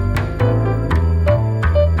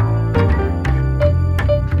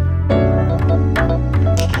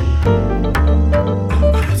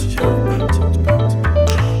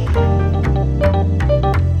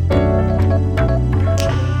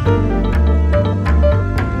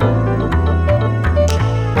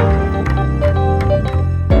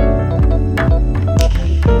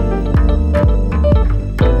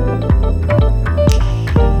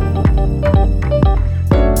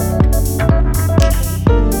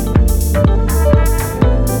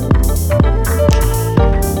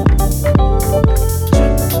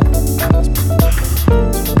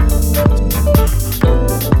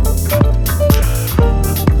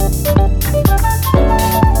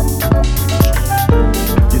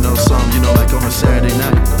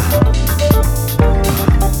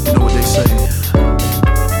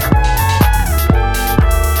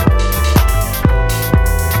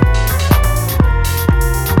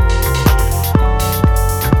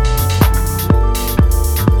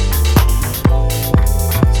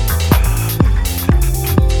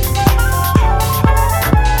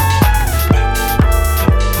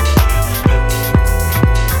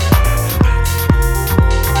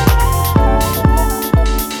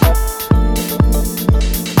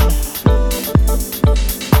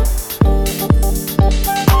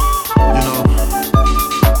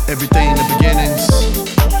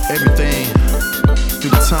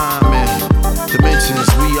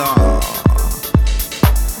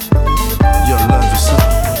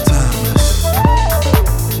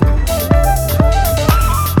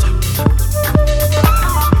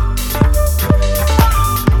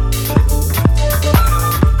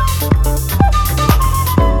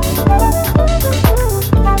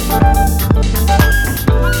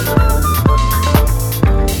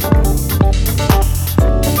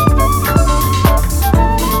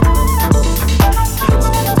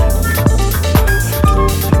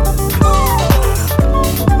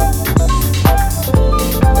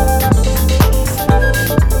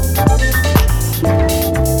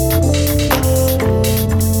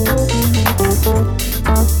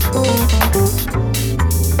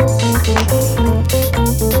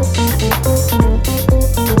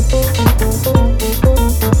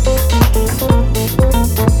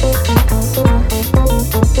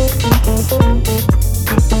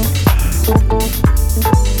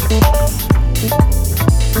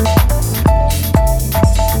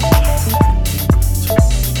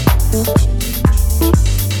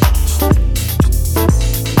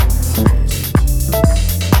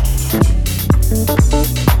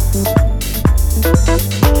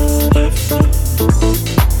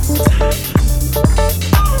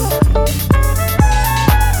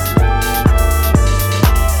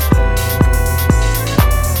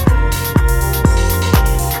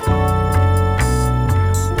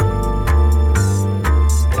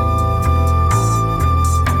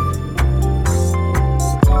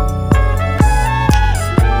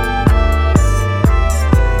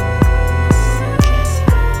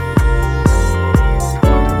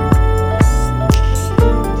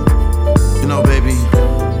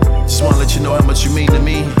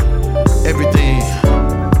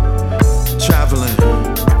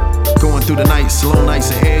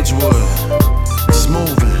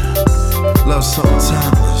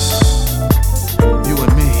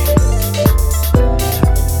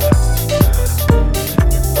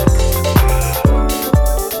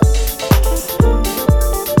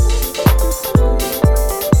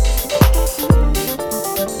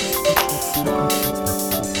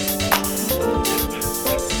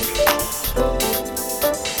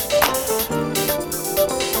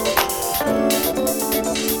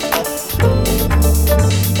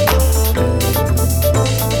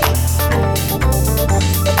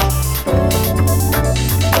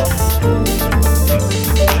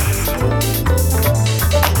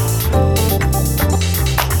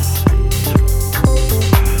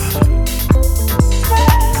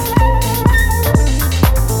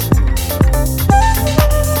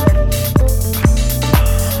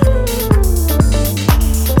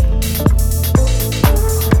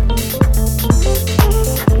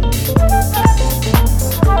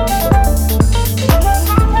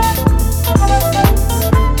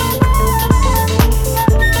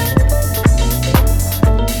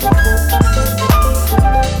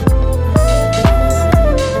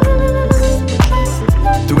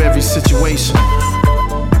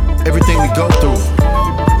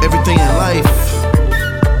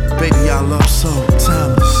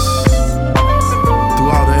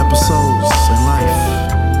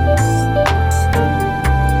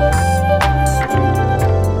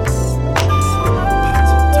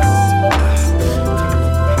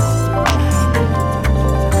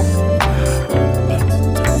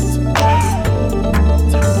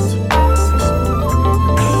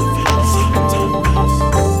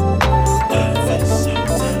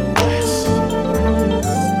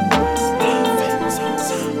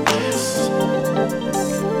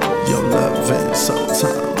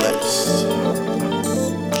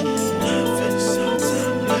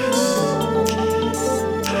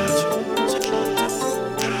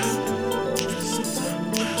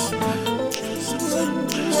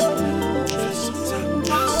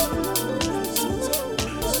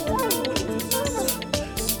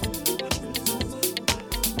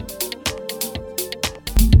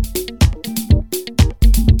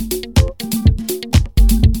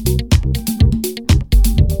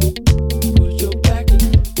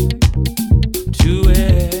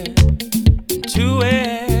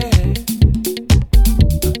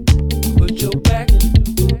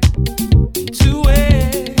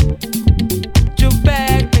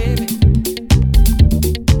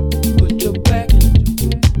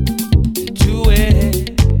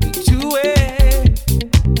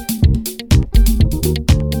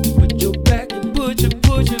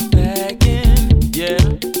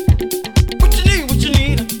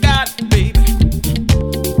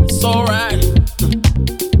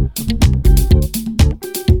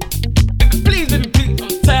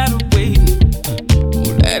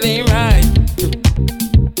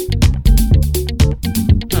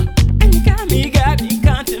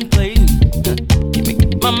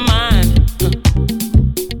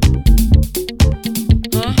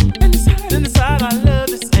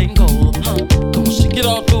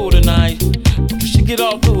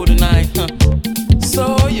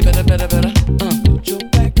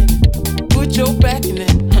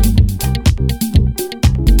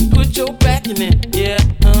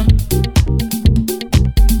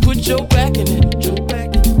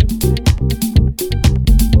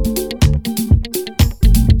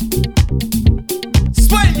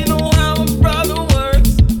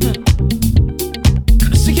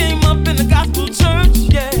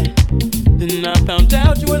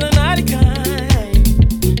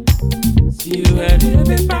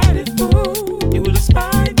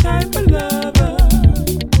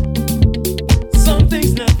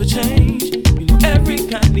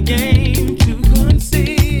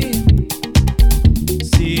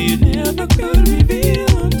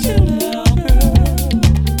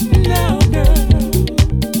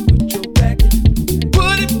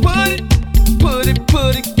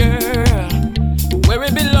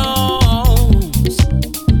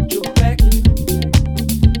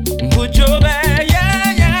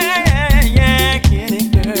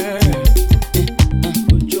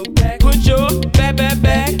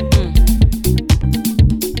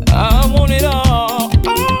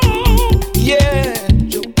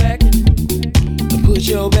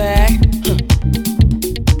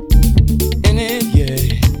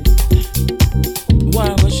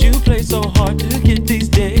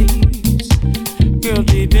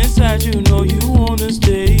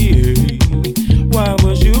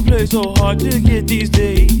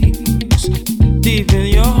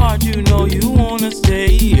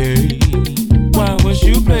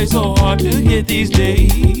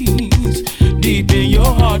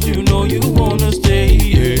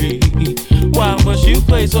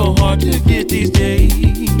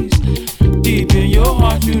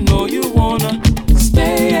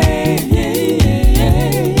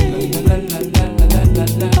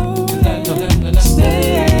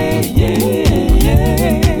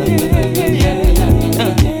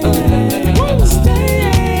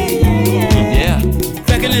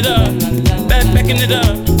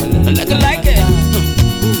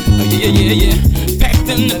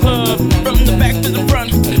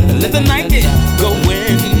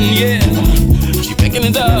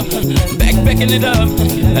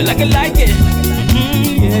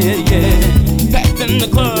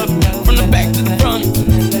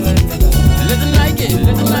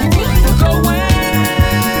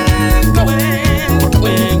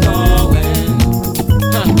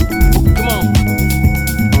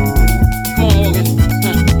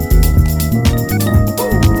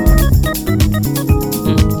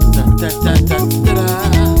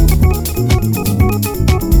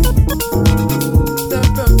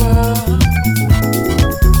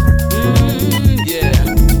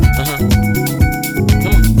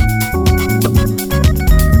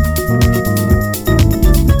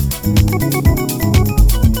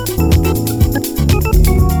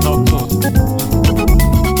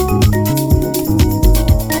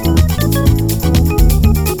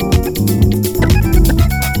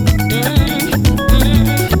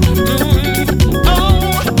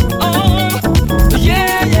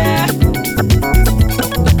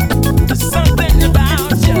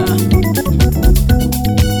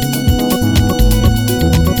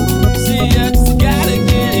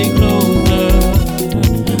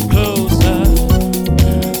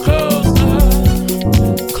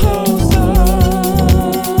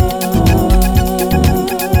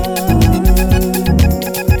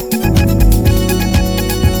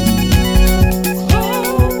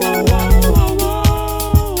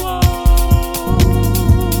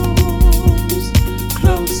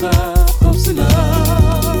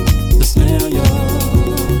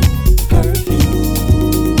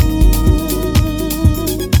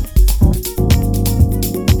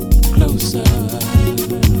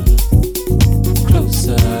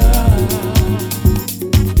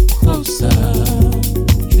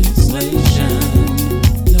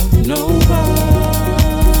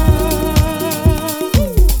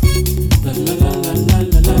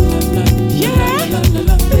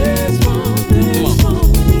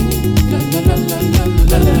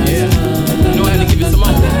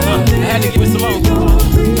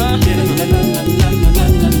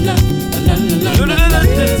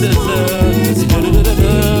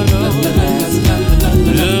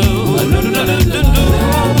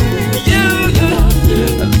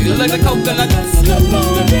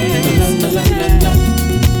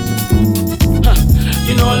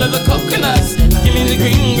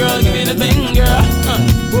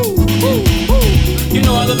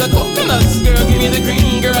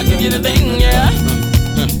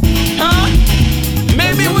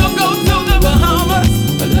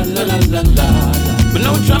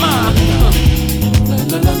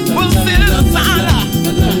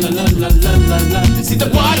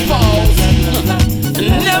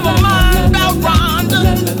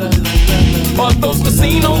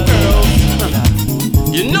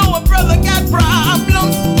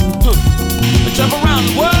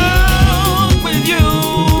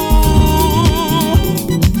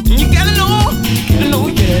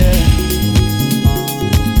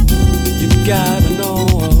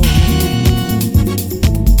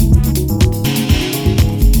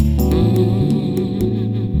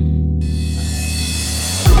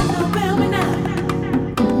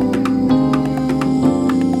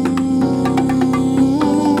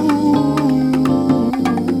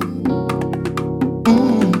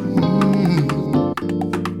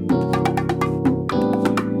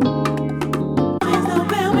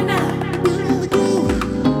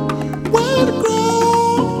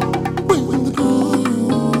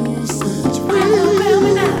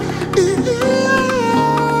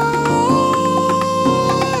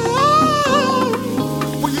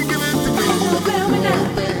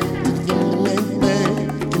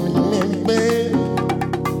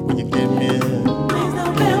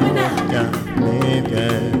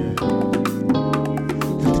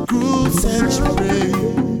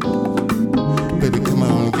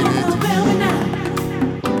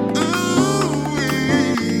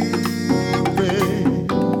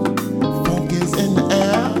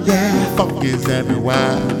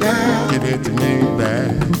 it to me back.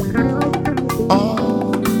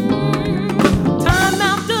 Time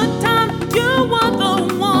after time, you are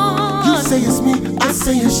the one. You say it's me, I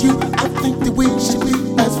say it's you. I think that we should be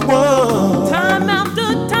as one. Time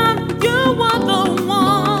after time, you are the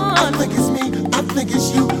one. I think it's me, I think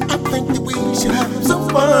it's you. I think that we should have some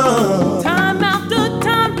fun. Time after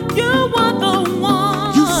time, you are the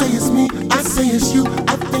one. You say it's me, I say it's you.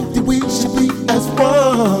 I think that we should be as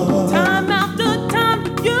one. Time after time,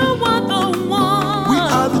 you are the one. We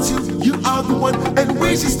are the two, you are the one, and we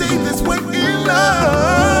should stay this way in love.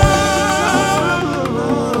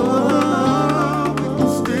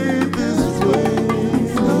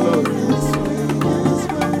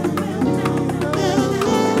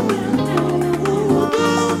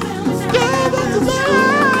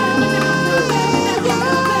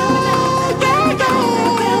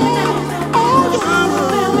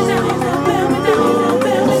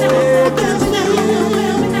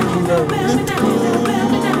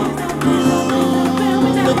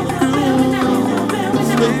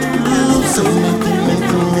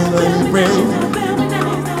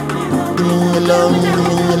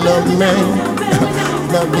 Love me, man.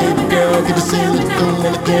 My baby girl, get to see the thing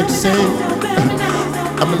that I can't say.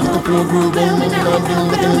 I'm looking for a groove and I'm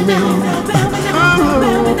looking at me.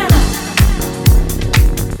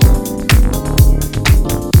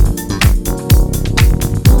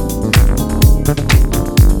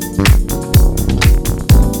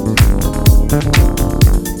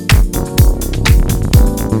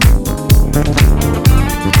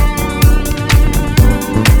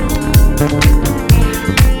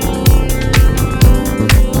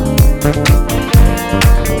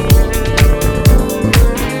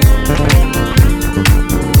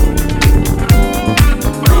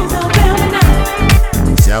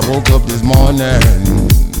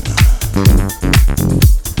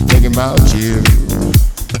 Thinking about you,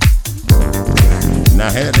 and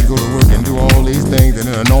I had to go to work and do all these things that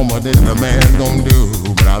in a normal day that a man's gonna do,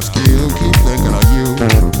 but I still keep thinking of you.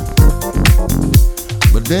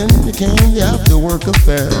 But then you came the after work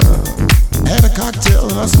affair, had a cocktail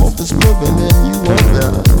and I smoked a spliff and then you were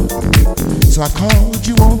there. So I called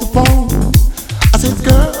you on the phone. I said,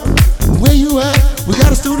 girl, where you at? We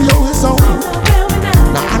got a studio, it's on.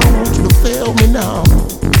 Now I don't want you to fail me now.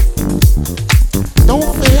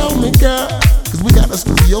 Don't fail me, girl, cause we got a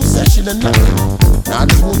studio session tonight. Now I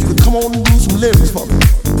just want you to come on and do some lyrics for me.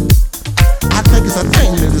 I think it's a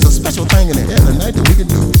thing, there's a special thing in the air tonight that we can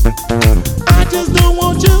do. I just don't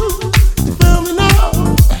want you to fail me now.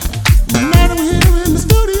 No matter we're here in the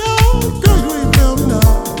studio, girl, you ain't fail me now.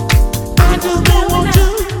 I just don't want you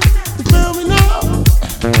to fail me now.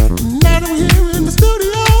 No matter we're here in the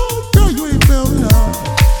studio, girl, you ain't fail me now.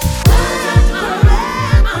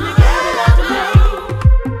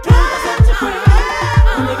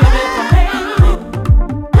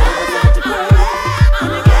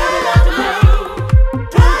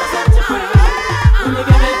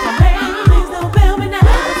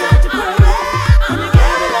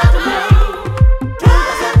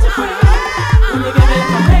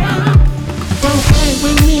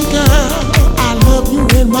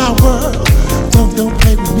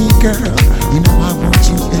 Girl, you know I want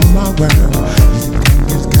you in my world.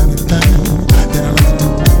 You're the kind of thing that I like to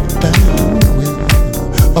do bang with.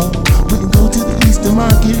 Oh, we can go to the Eastern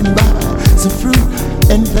Market and buy some fruit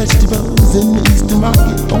and vegetables in the Eastern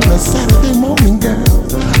Market on a Saturday morning, girl.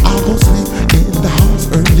 I'll go sleep in the house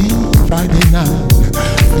early Friday night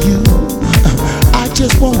for you. I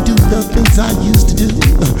just won't do the things I used to do.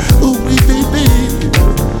 Ooh, baby,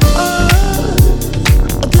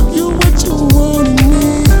 I'll give you what you want in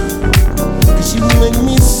me. You make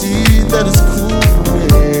me see that it's cool for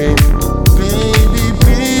me. Baby,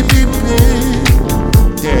 baby, baby.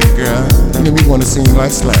 Yeah, girl, you make me wanna sing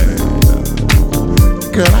like Sly.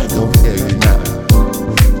 Girl, I don't hear you now.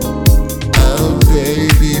 Oh,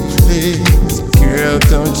 baby, please. Girl,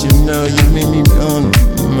 don't you know you make me on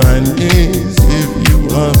my knees if you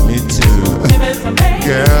want me to.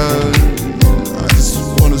 Girl, I just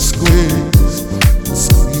wanna squeeze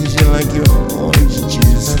you like your orange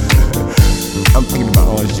juice. I'm thinking about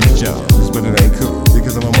orange juice jars, but it ain't cool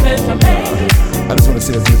because I'm on my own now. I just want to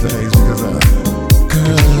say a few things because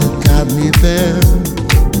girl, you got me there.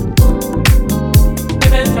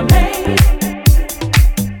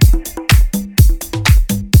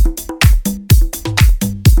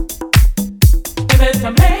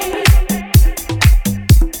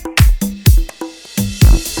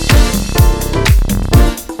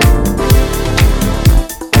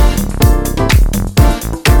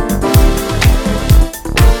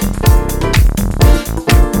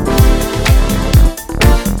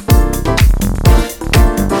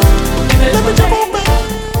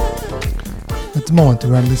 moment,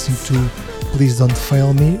 we are listening to Please Don't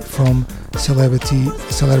Fail Me from Celebrity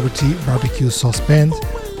Barbecue Sauce Band,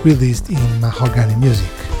 released in Mahogany Music.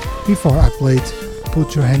 Before I played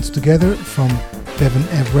Put Your Hands Together from Bevan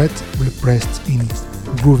Everett, repressed in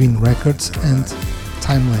Grooving Records, and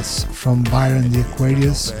Timeless from Byron the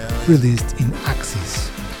Aquarius, released in Axis.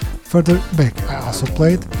 Further back, I also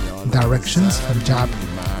played Directions from Jab,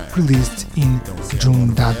 released in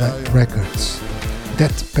June Dada Records.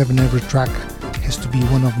 That Bevan Everett track has to be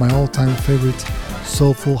one of my all-time favorite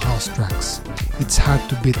soulful house tracks. It's hard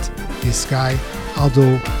to beat this guy,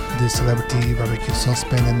 although the Celebrity Barbecue Sauce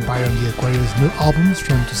Band and Byron the Aquarius new albums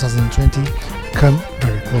from 2020 come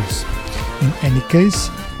very close. In any case,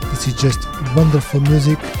 this is just wonderful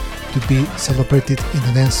music to be celebrated in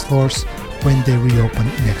the dance floors when they reopen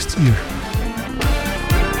next year.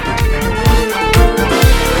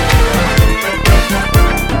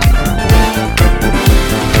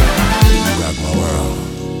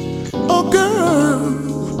 Oh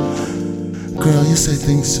girl, you say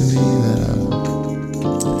things to me that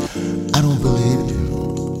I don't believe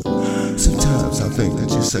you. Sometimes I think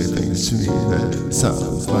that you say things to me that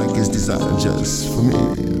sounds like it's designed just for me.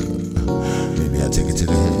 Maybe I take it to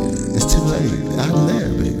the head. It's too late. I'm there,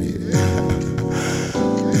 baby.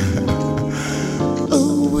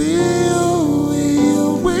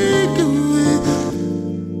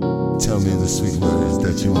 Tell me the sweet words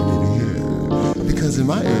that you want me to hear, because in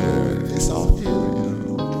my ear it's all here, you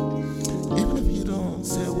know. Even if you don't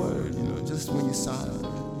say a word, you know, just when you're silent, you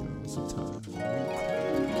know, sometimes.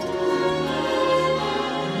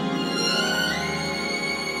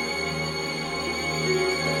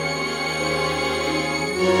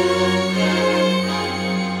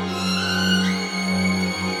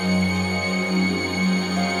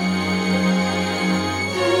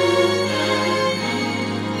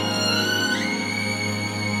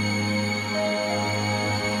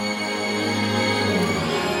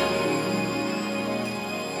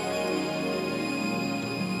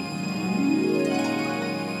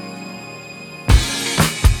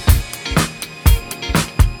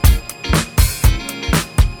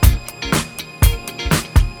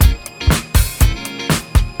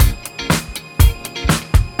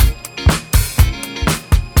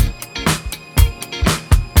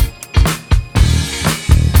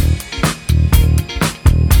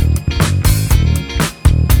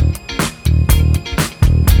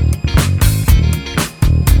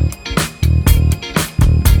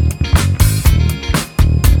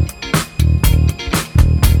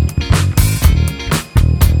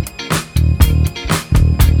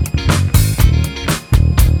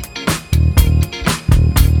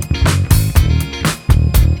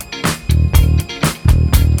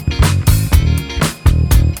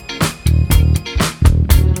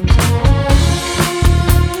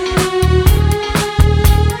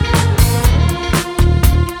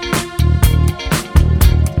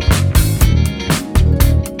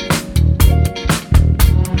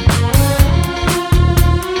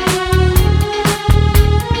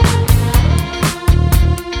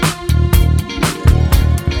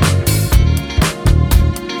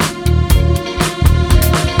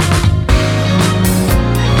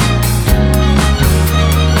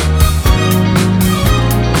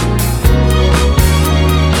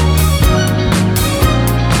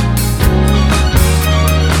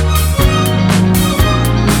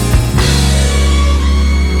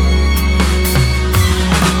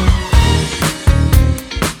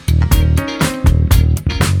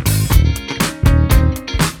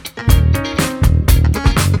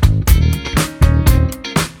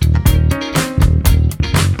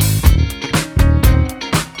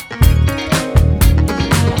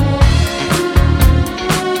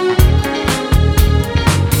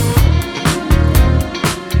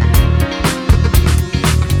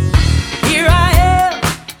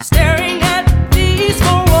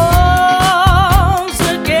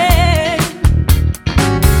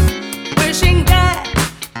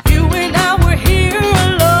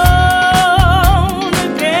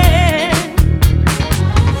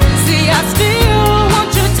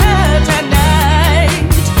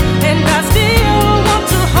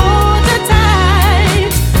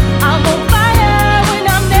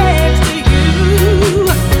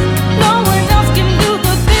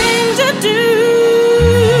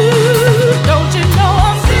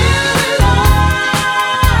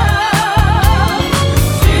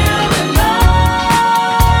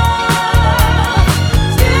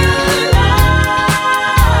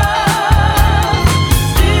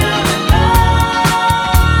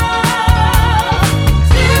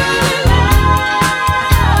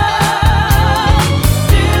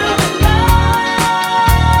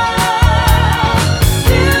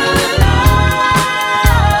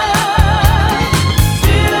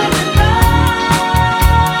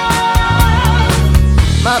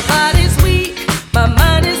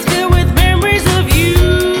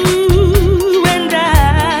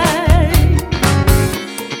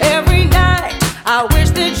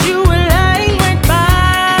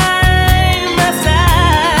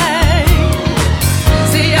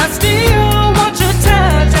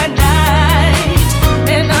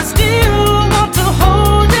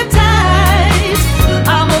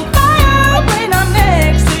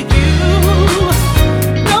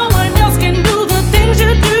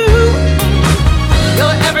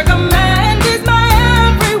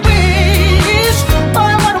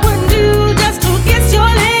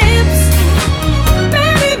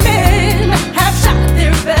 Baby,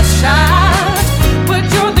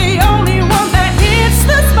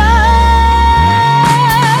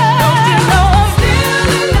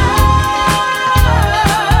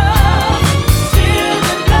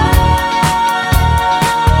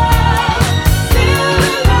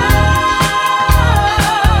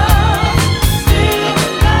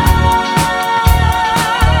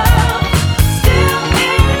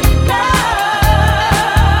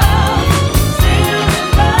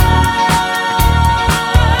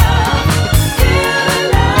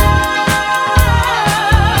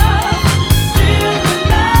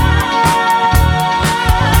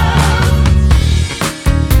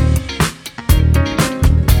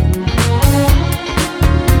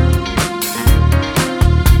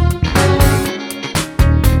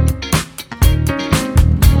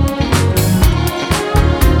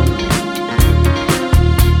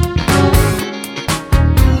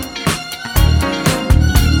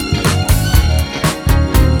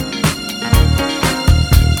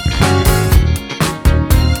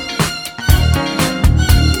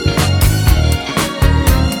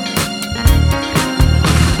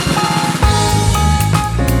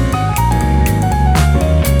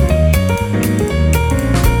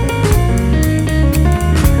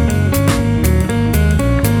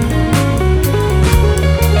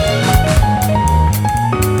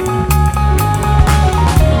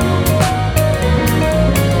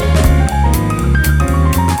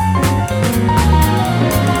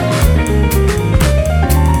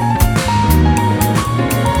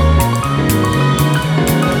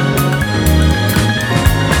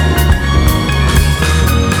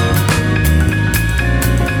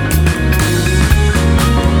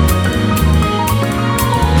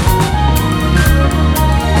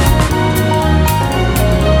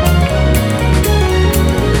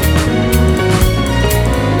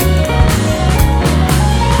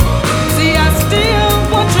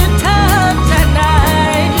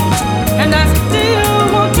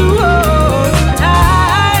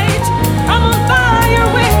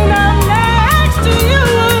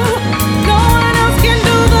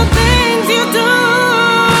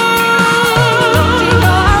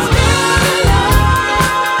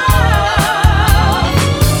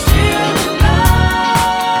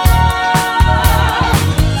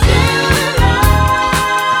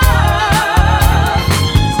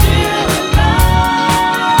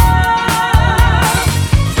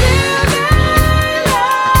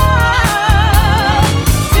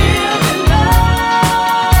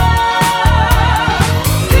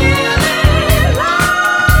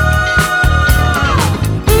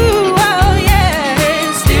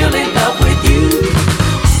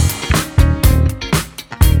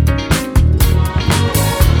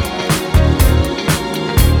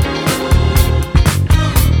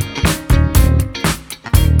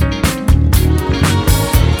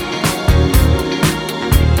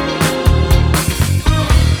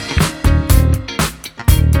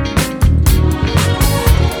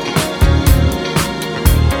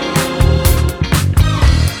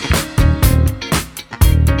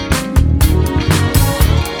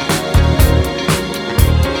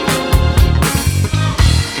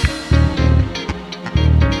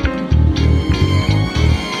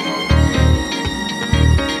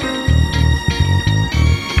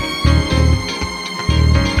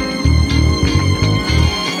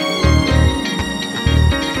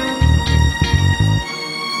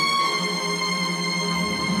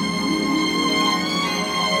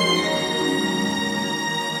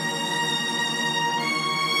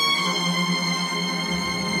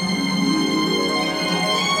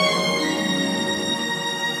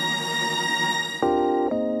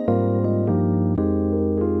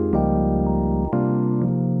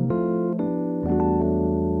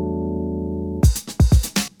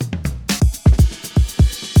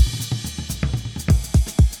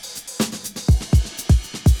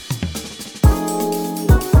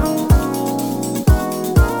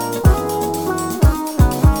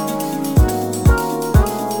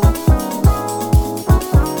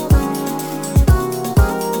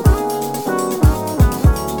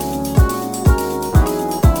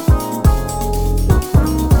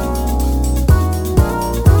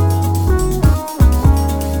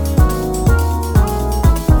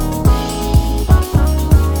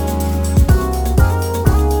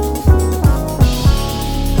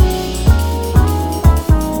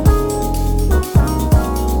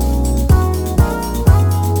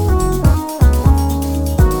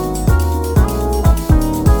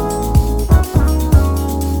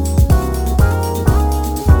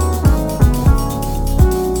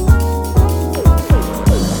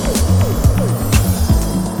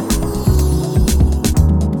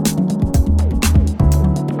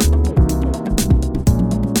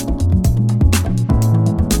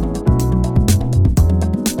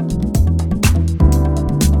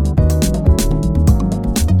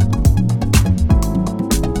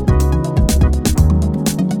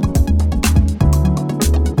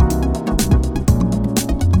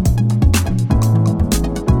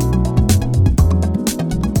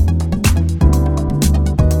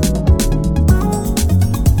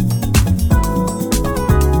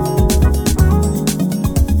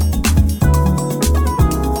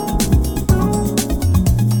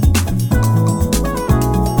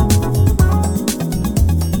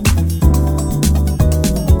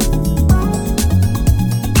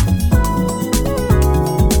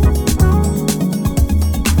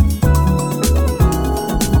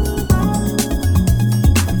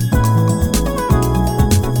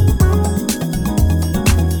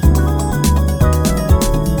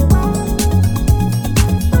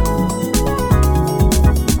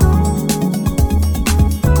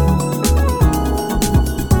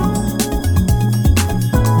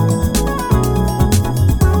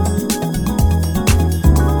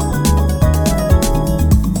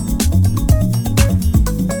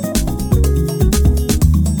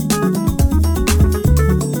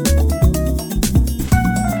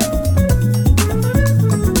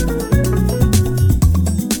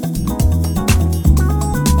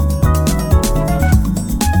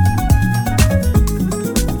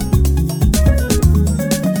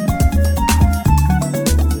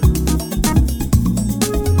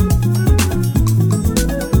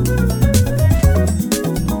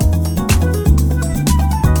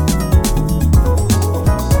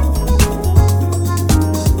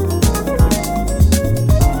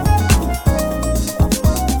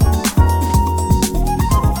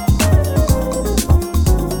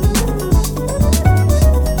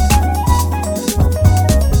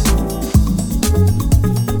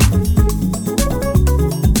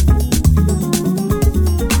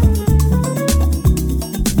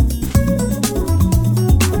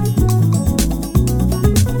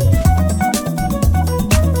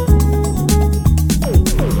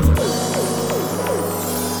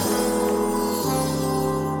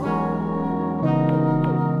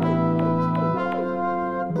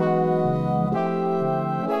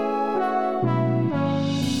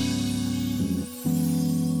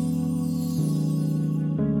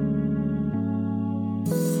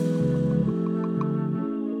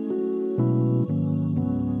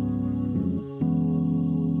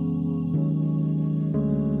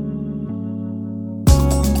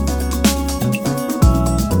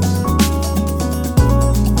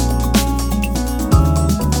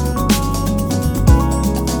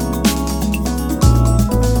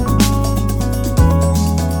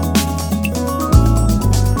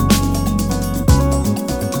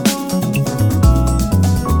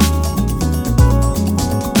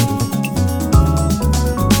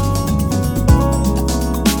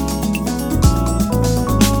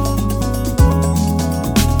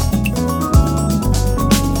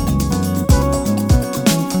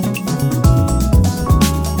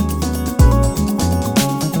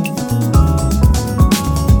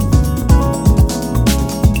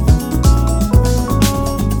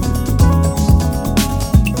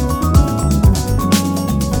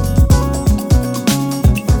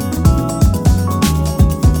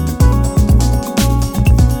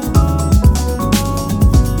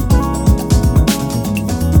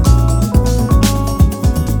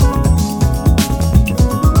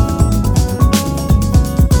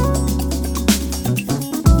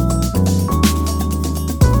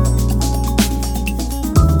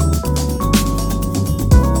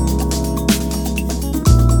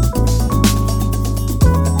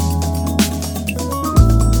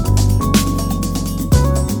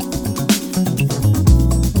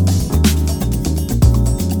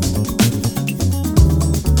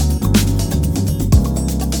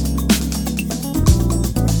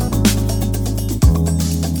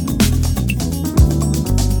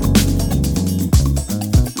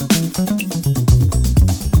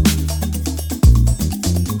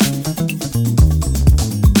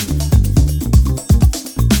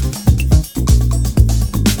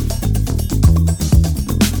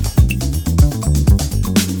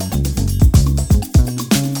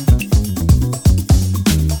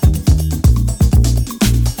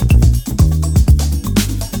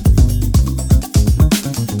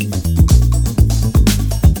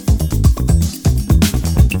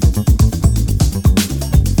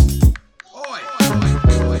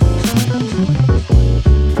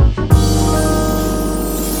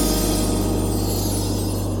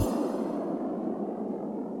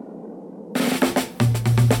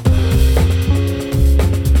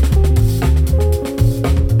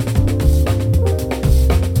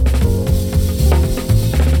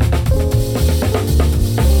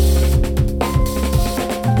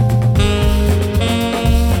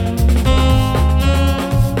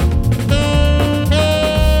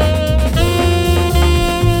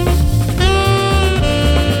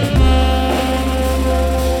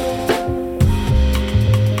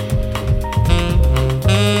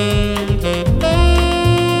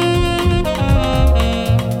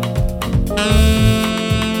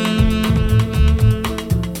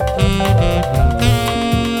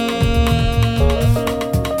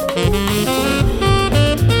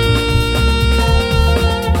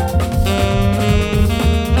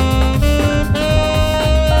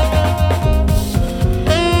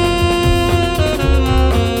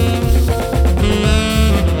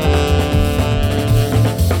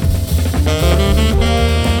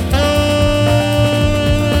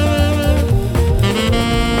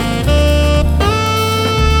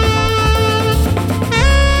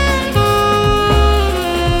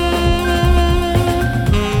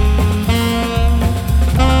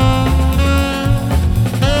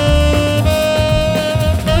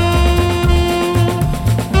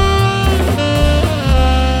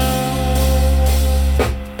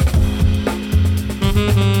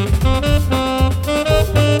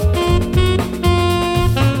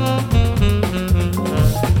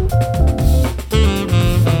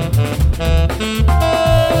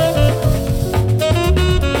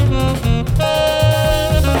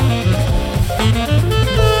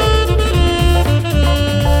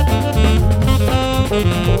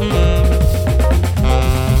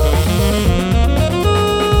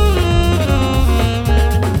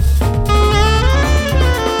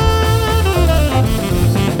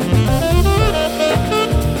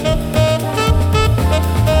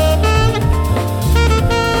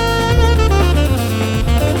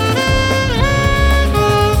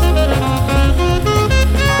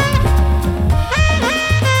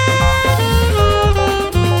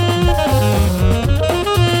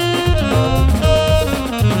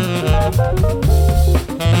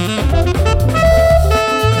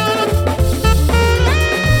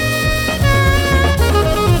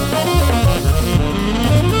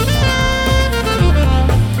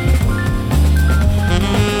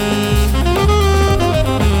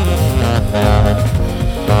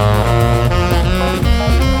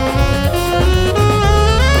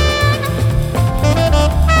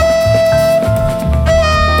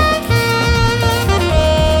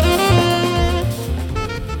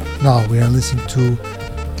 Now we are listening to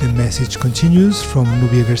The Message Continues from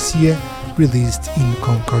Nubia Garcia, released in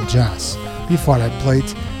Concord Jazz. Before I played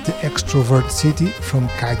The Extrovert City from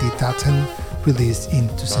Kaidi Taten, released in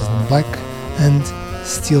 2000 Black, and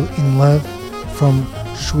Still in Love from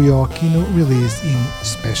Shuyo Aquino, released in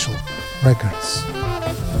Special Records.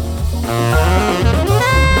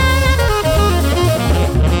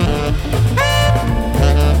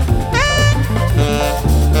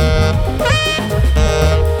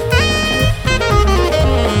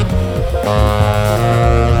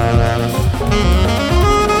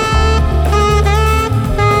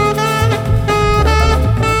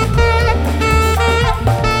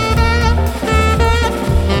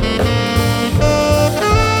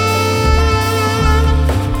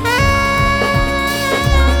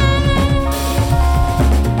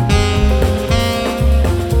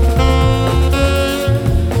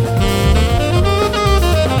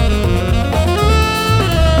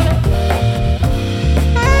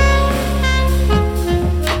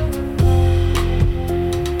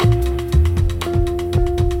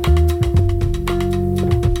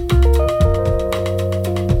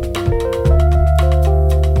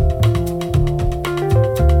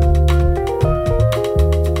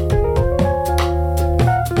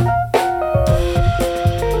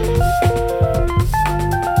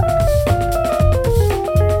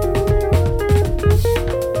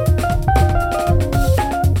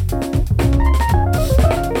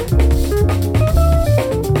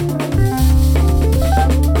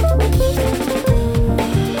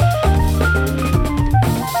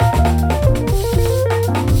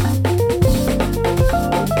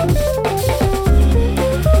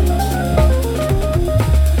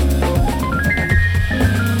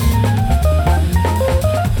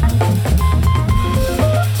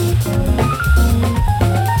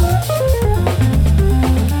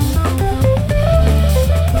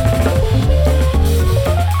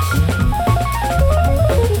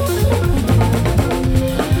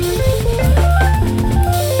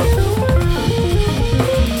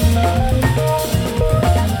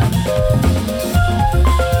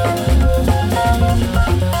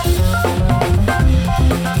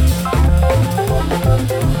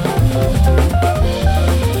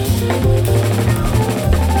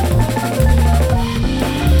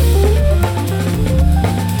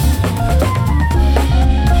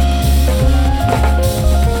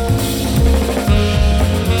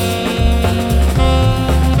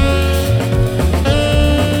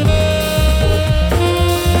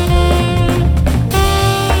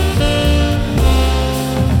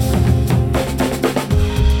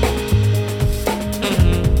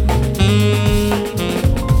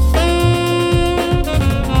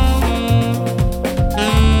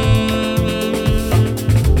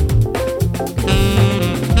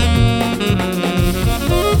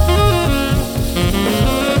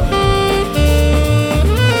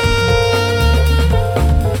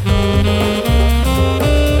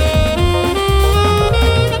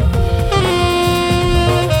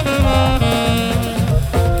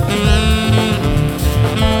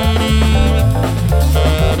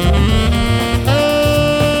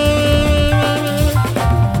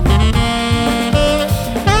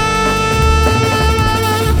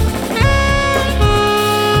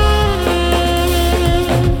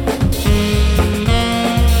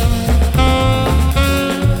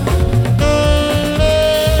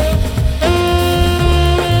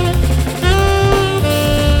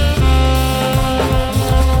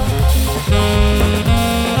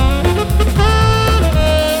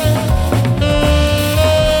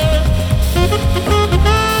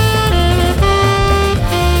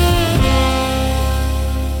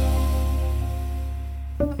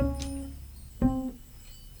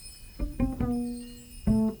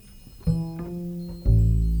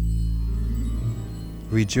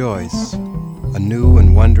 Rejoice, a new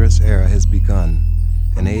and wondrous era has begun,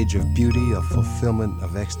 an age of beauty, of fulfillment,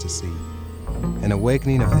 of ecstasy, an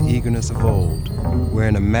awakening of the eagerness of old,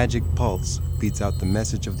 wherein a magic pulse beats out the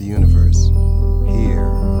message of the universe. Hear,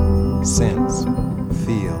 sense,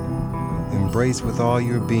 feel, embrace with all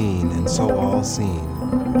your being, and so all seen,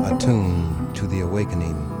 attune to the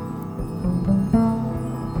awakening.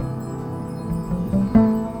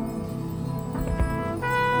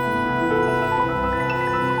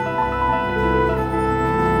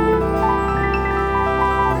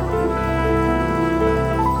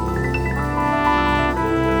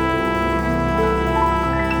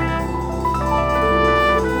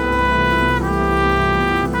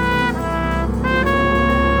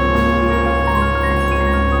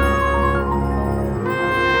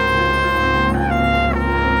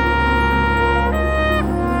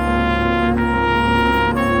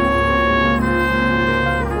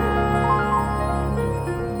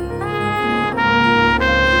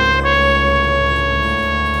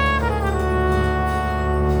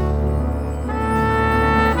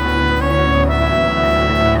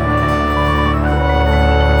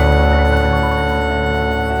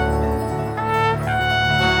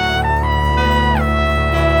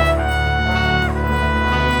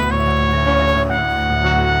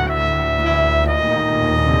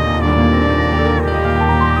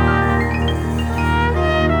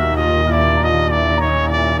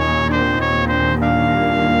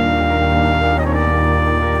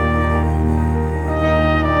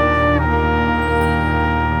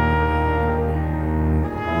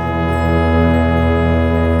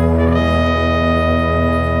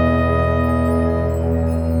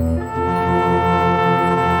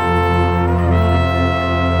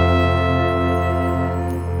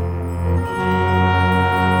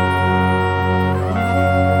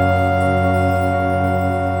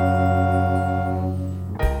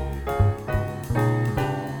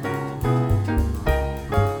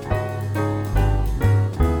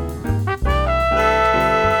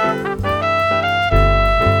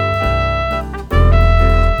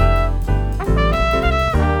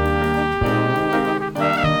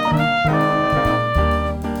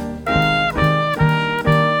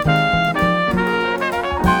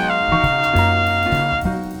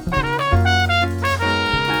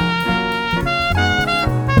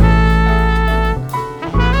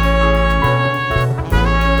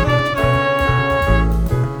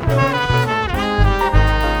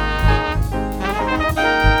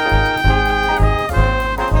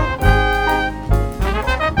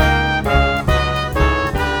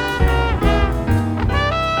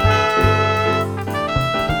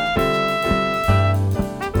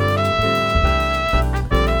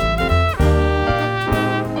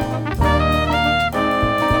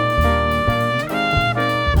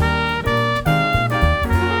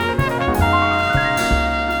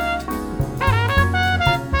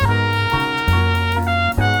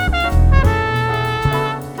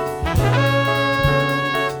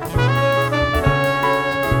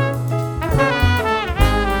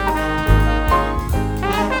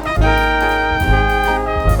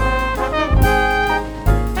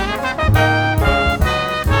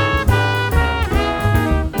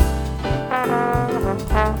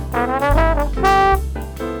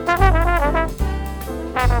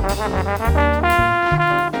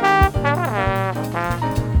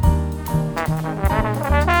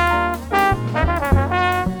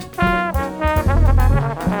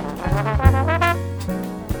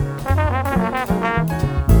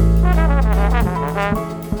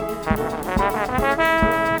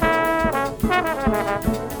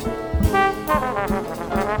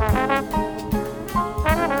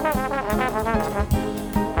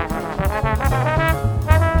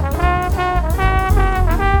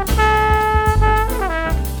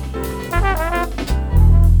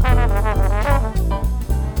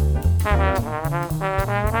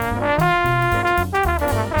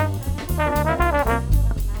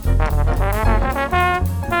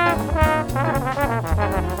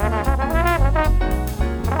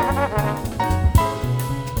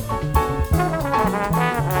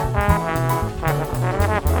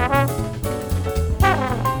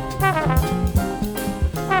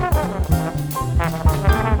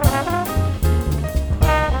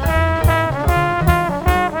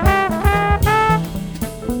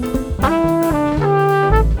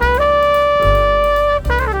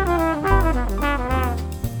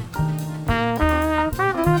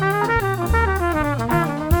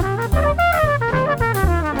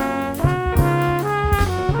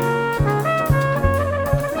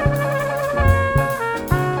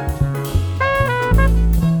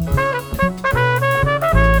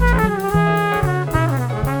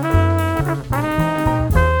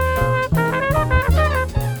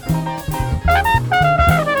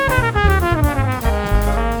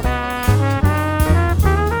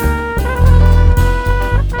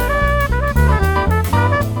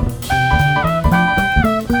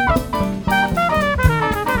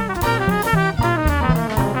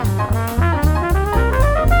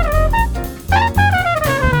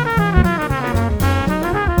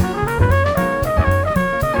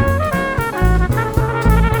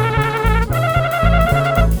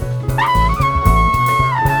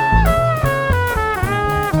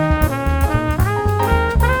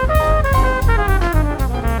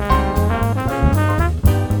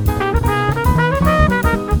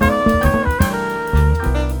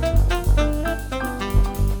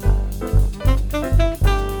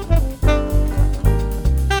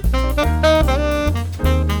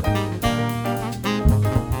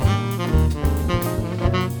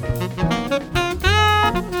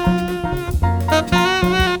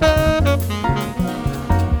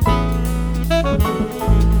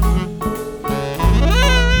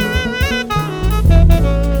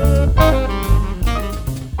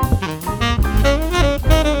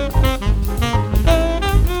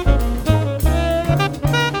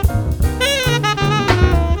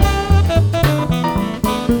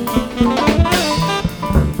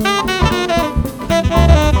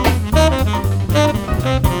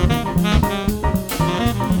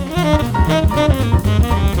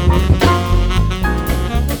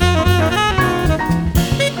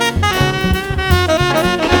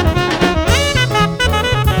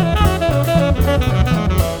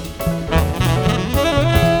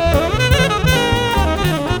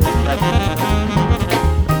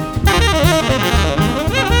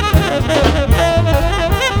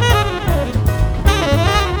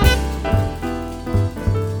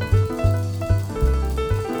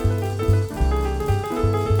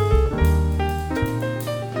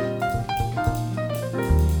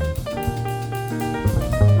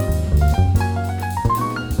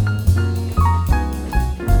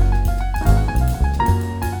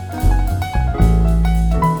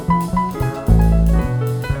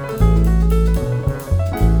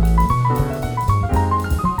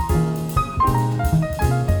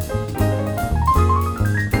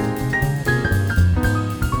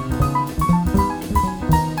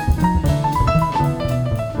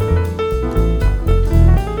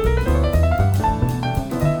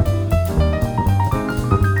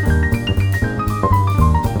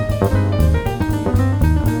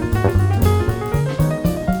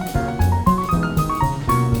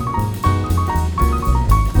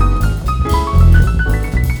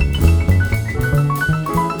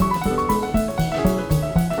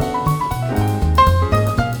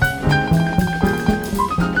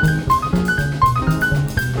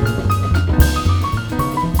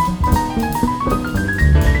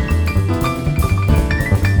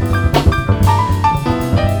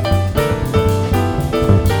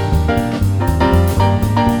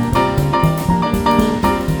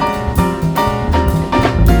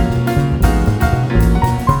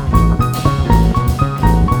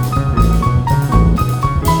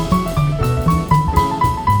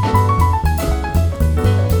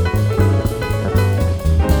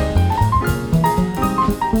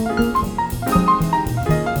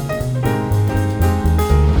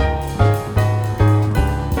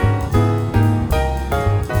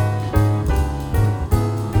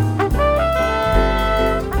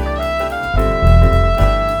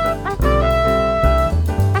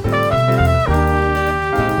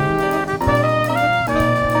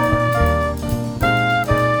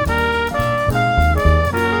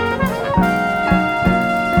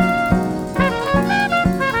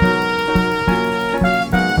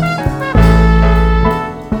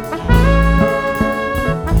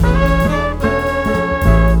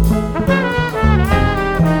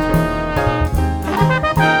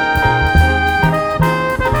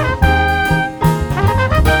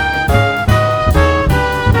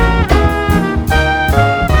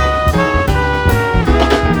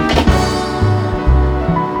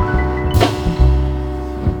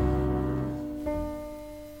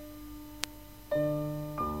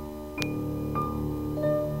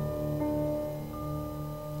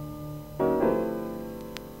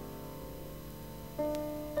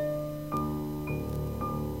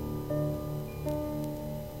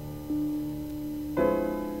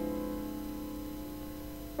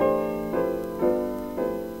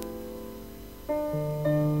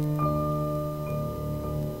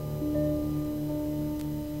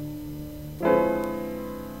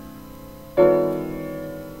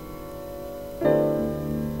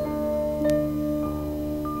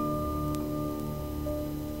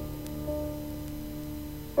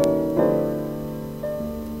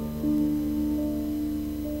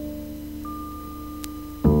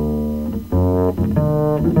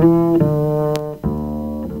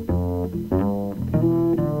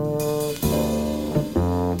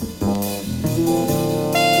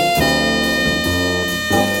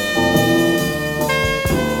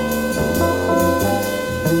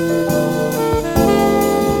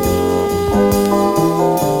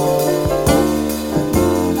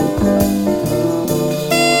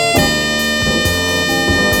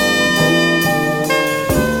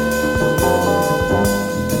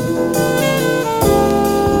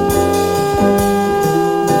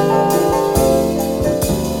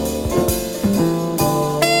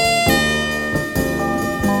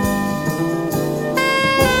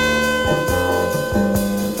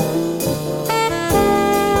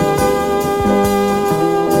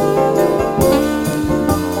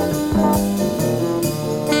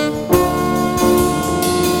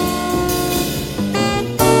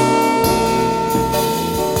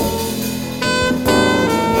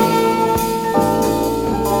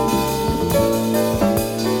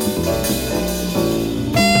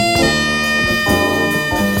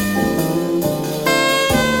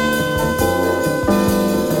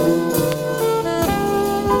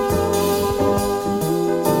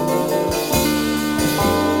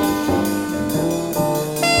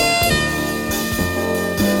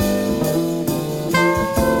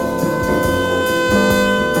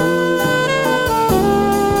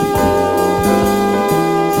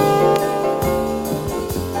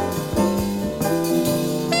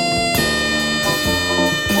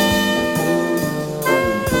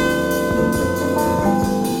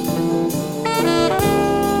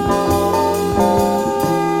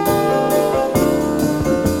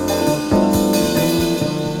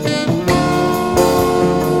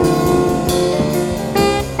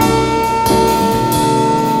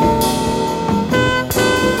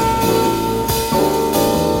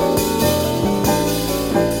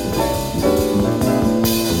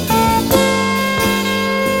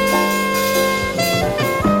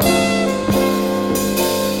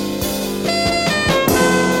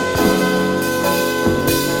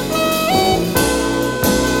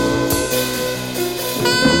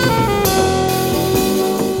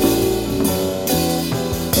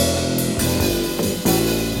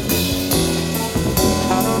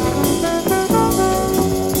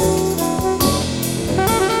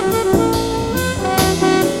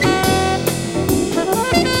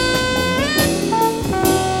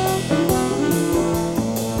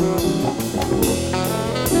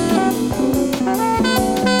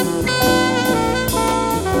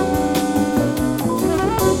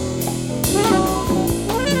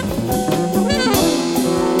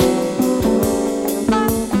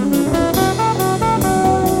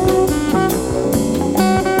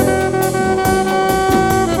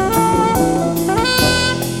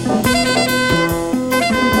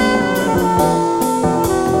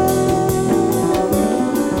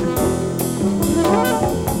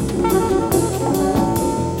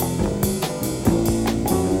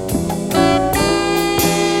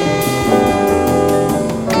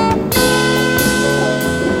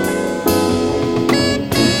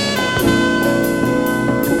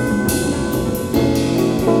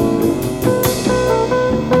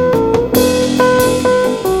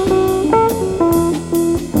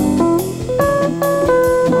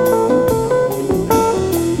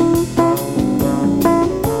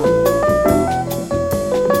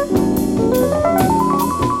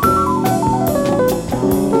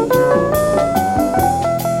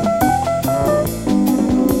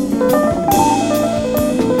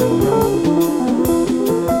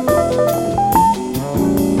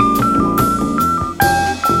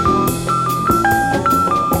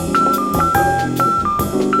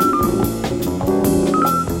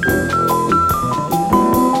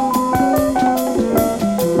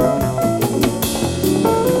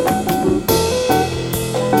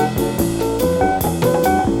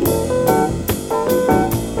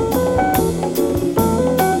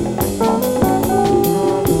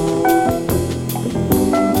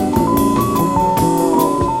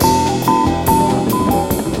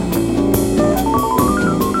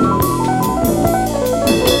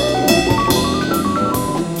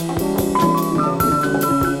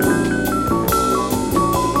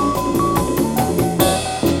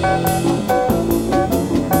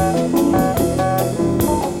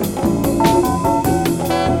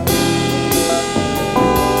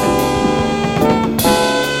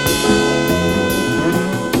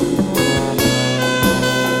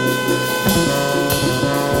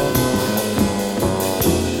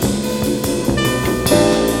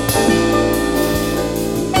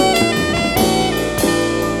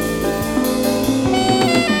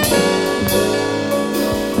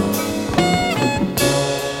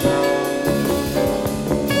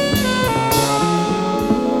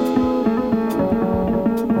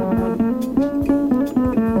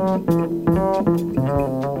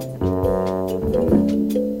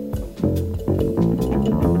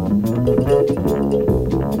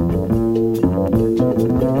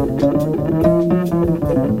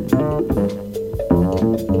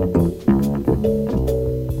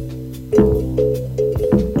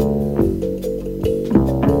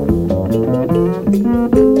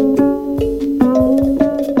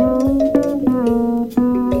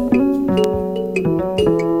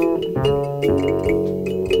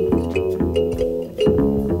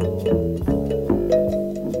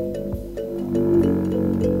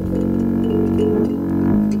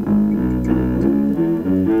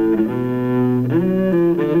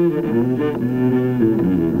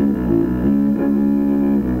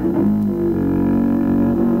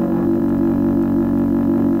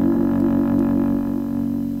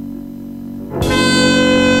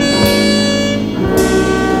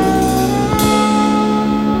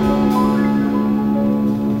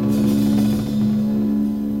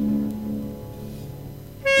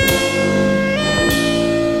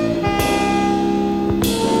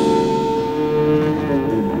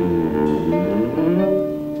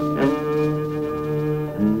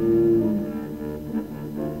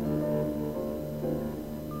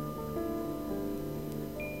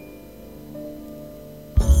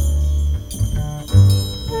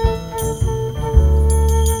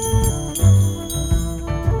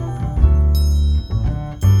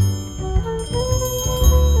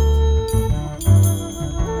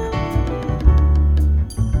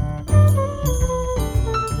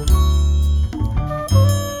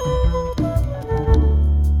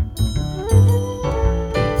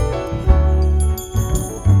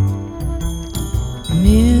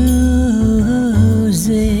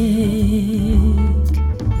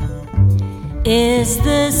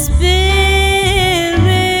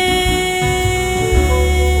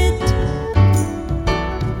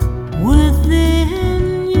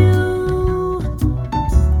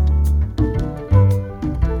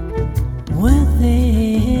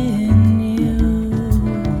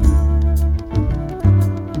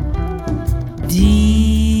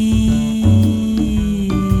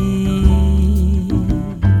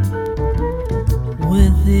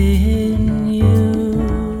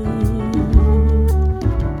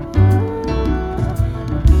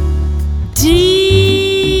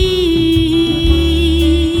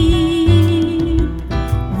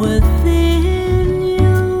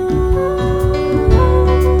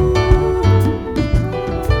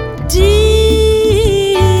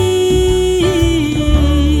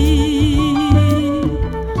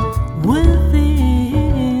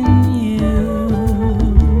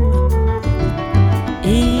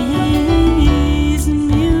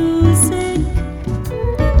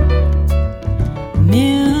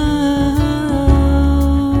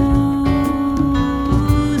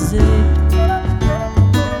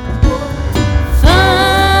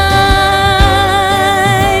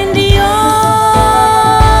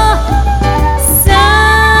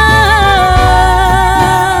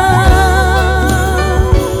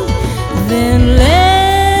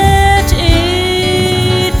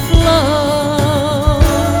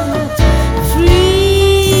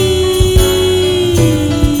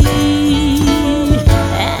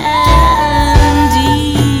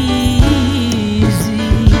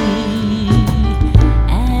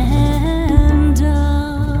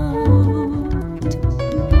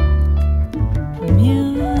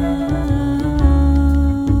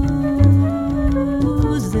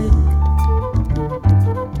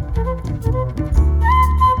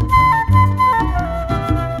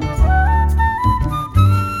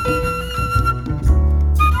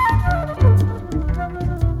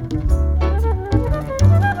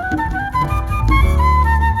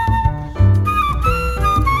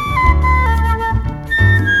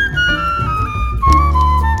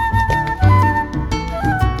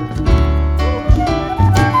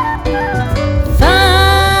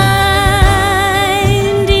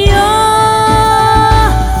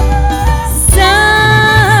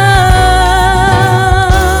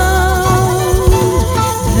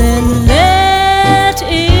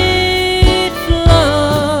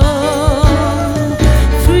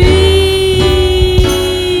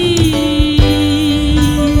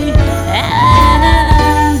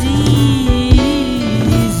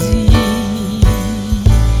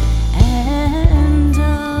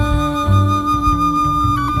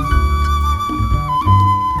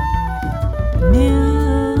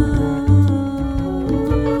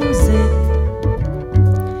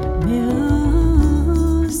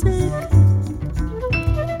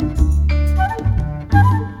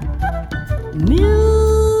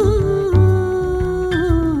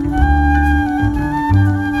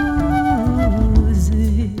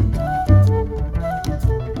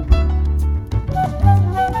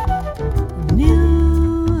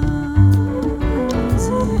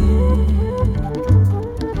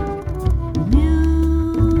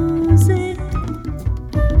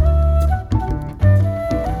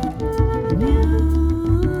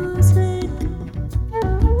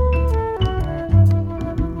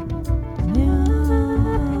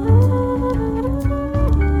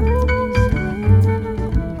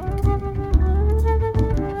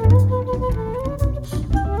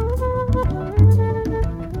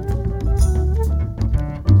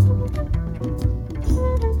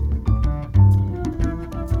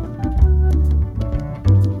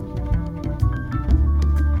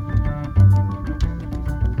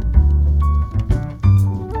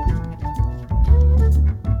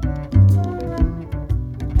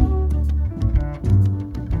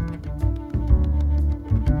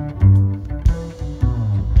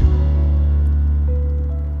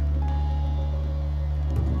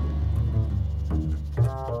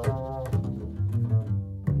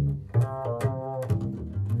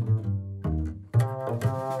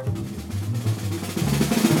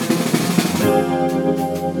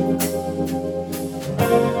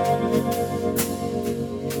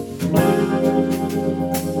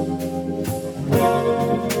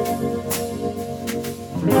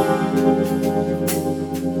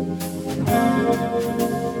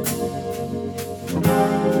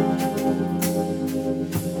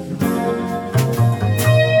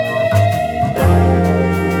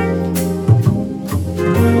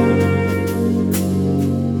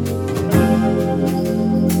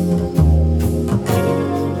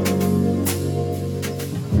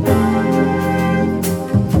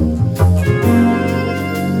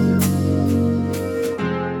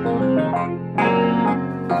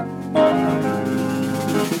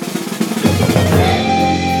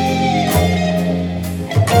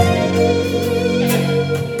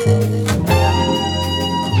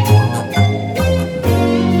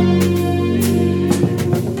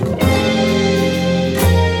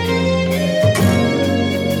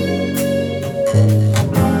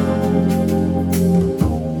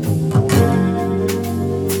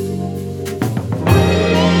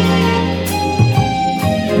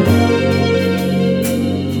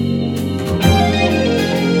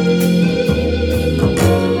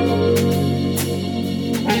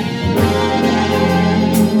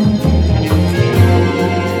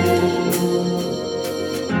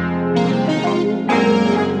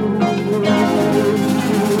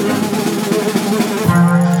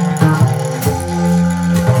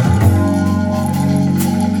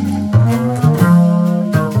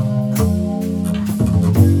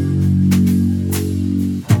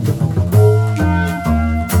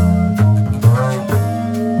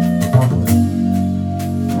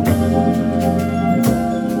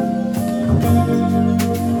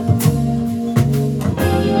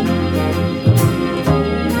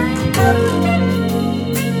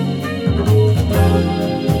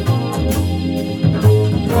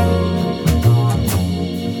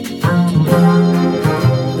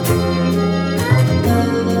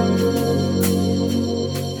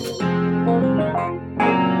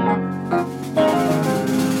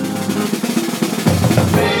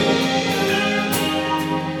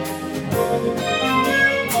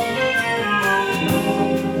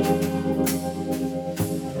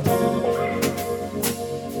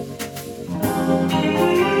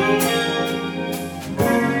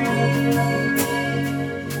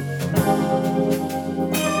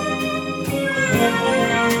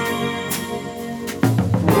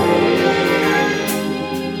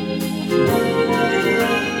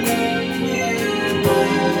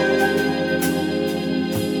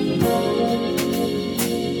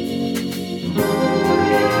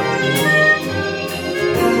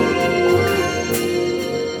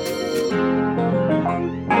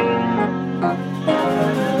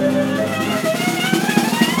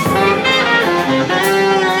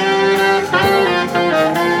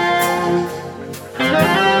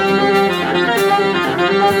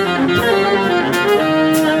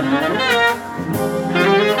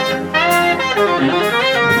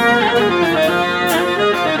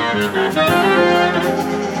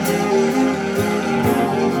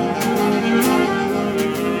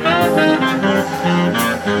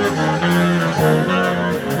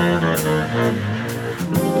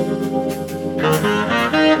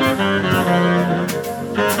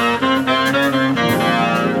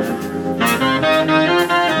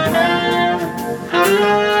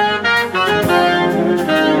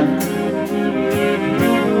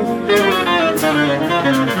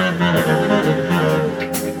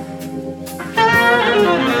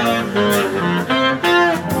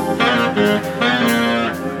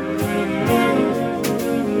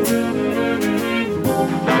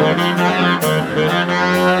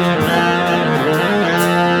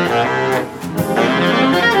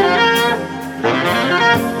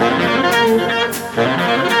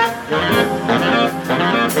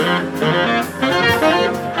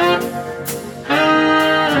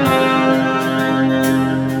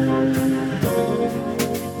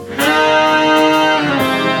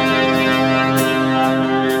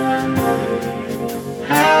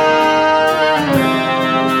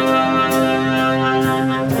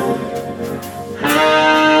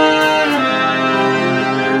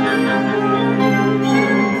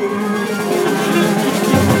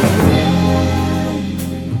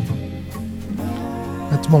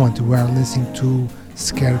 Moment we are listening to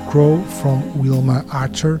Scarecrow from Wilma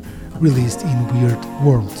Archer, released in Weird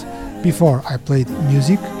World. Before I played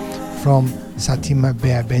music from Satima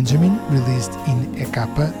Bea Benjamin, released in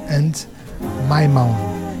Ekapa, and My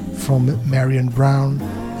Moan from Marion Brown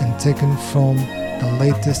and taken from the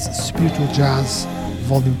latest Spiritual Jazz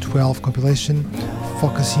Volume 12 compilation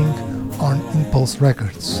focusing on Impulse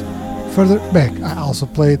Records. Further back I also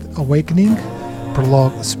played Awakening,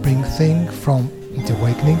 Prologue Spring Thing from The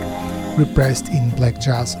Awakening, repressed in Black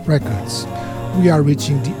Jazz Records. We are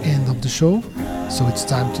reaching the end of the show, so it's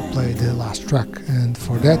time to play the last track, and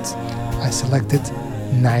for that I selected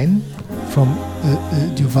 9 from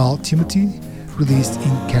Duval Timothy, released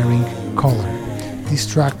in Carrying Color. This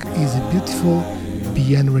track is a beautiful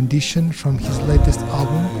piano rendition from his latest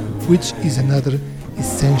album, which is another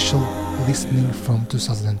essential listening from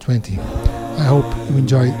 2020. I hope you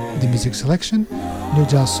enjoyed the music selection. New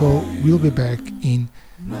Jazz Soul will be back in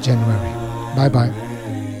January. Bye bye.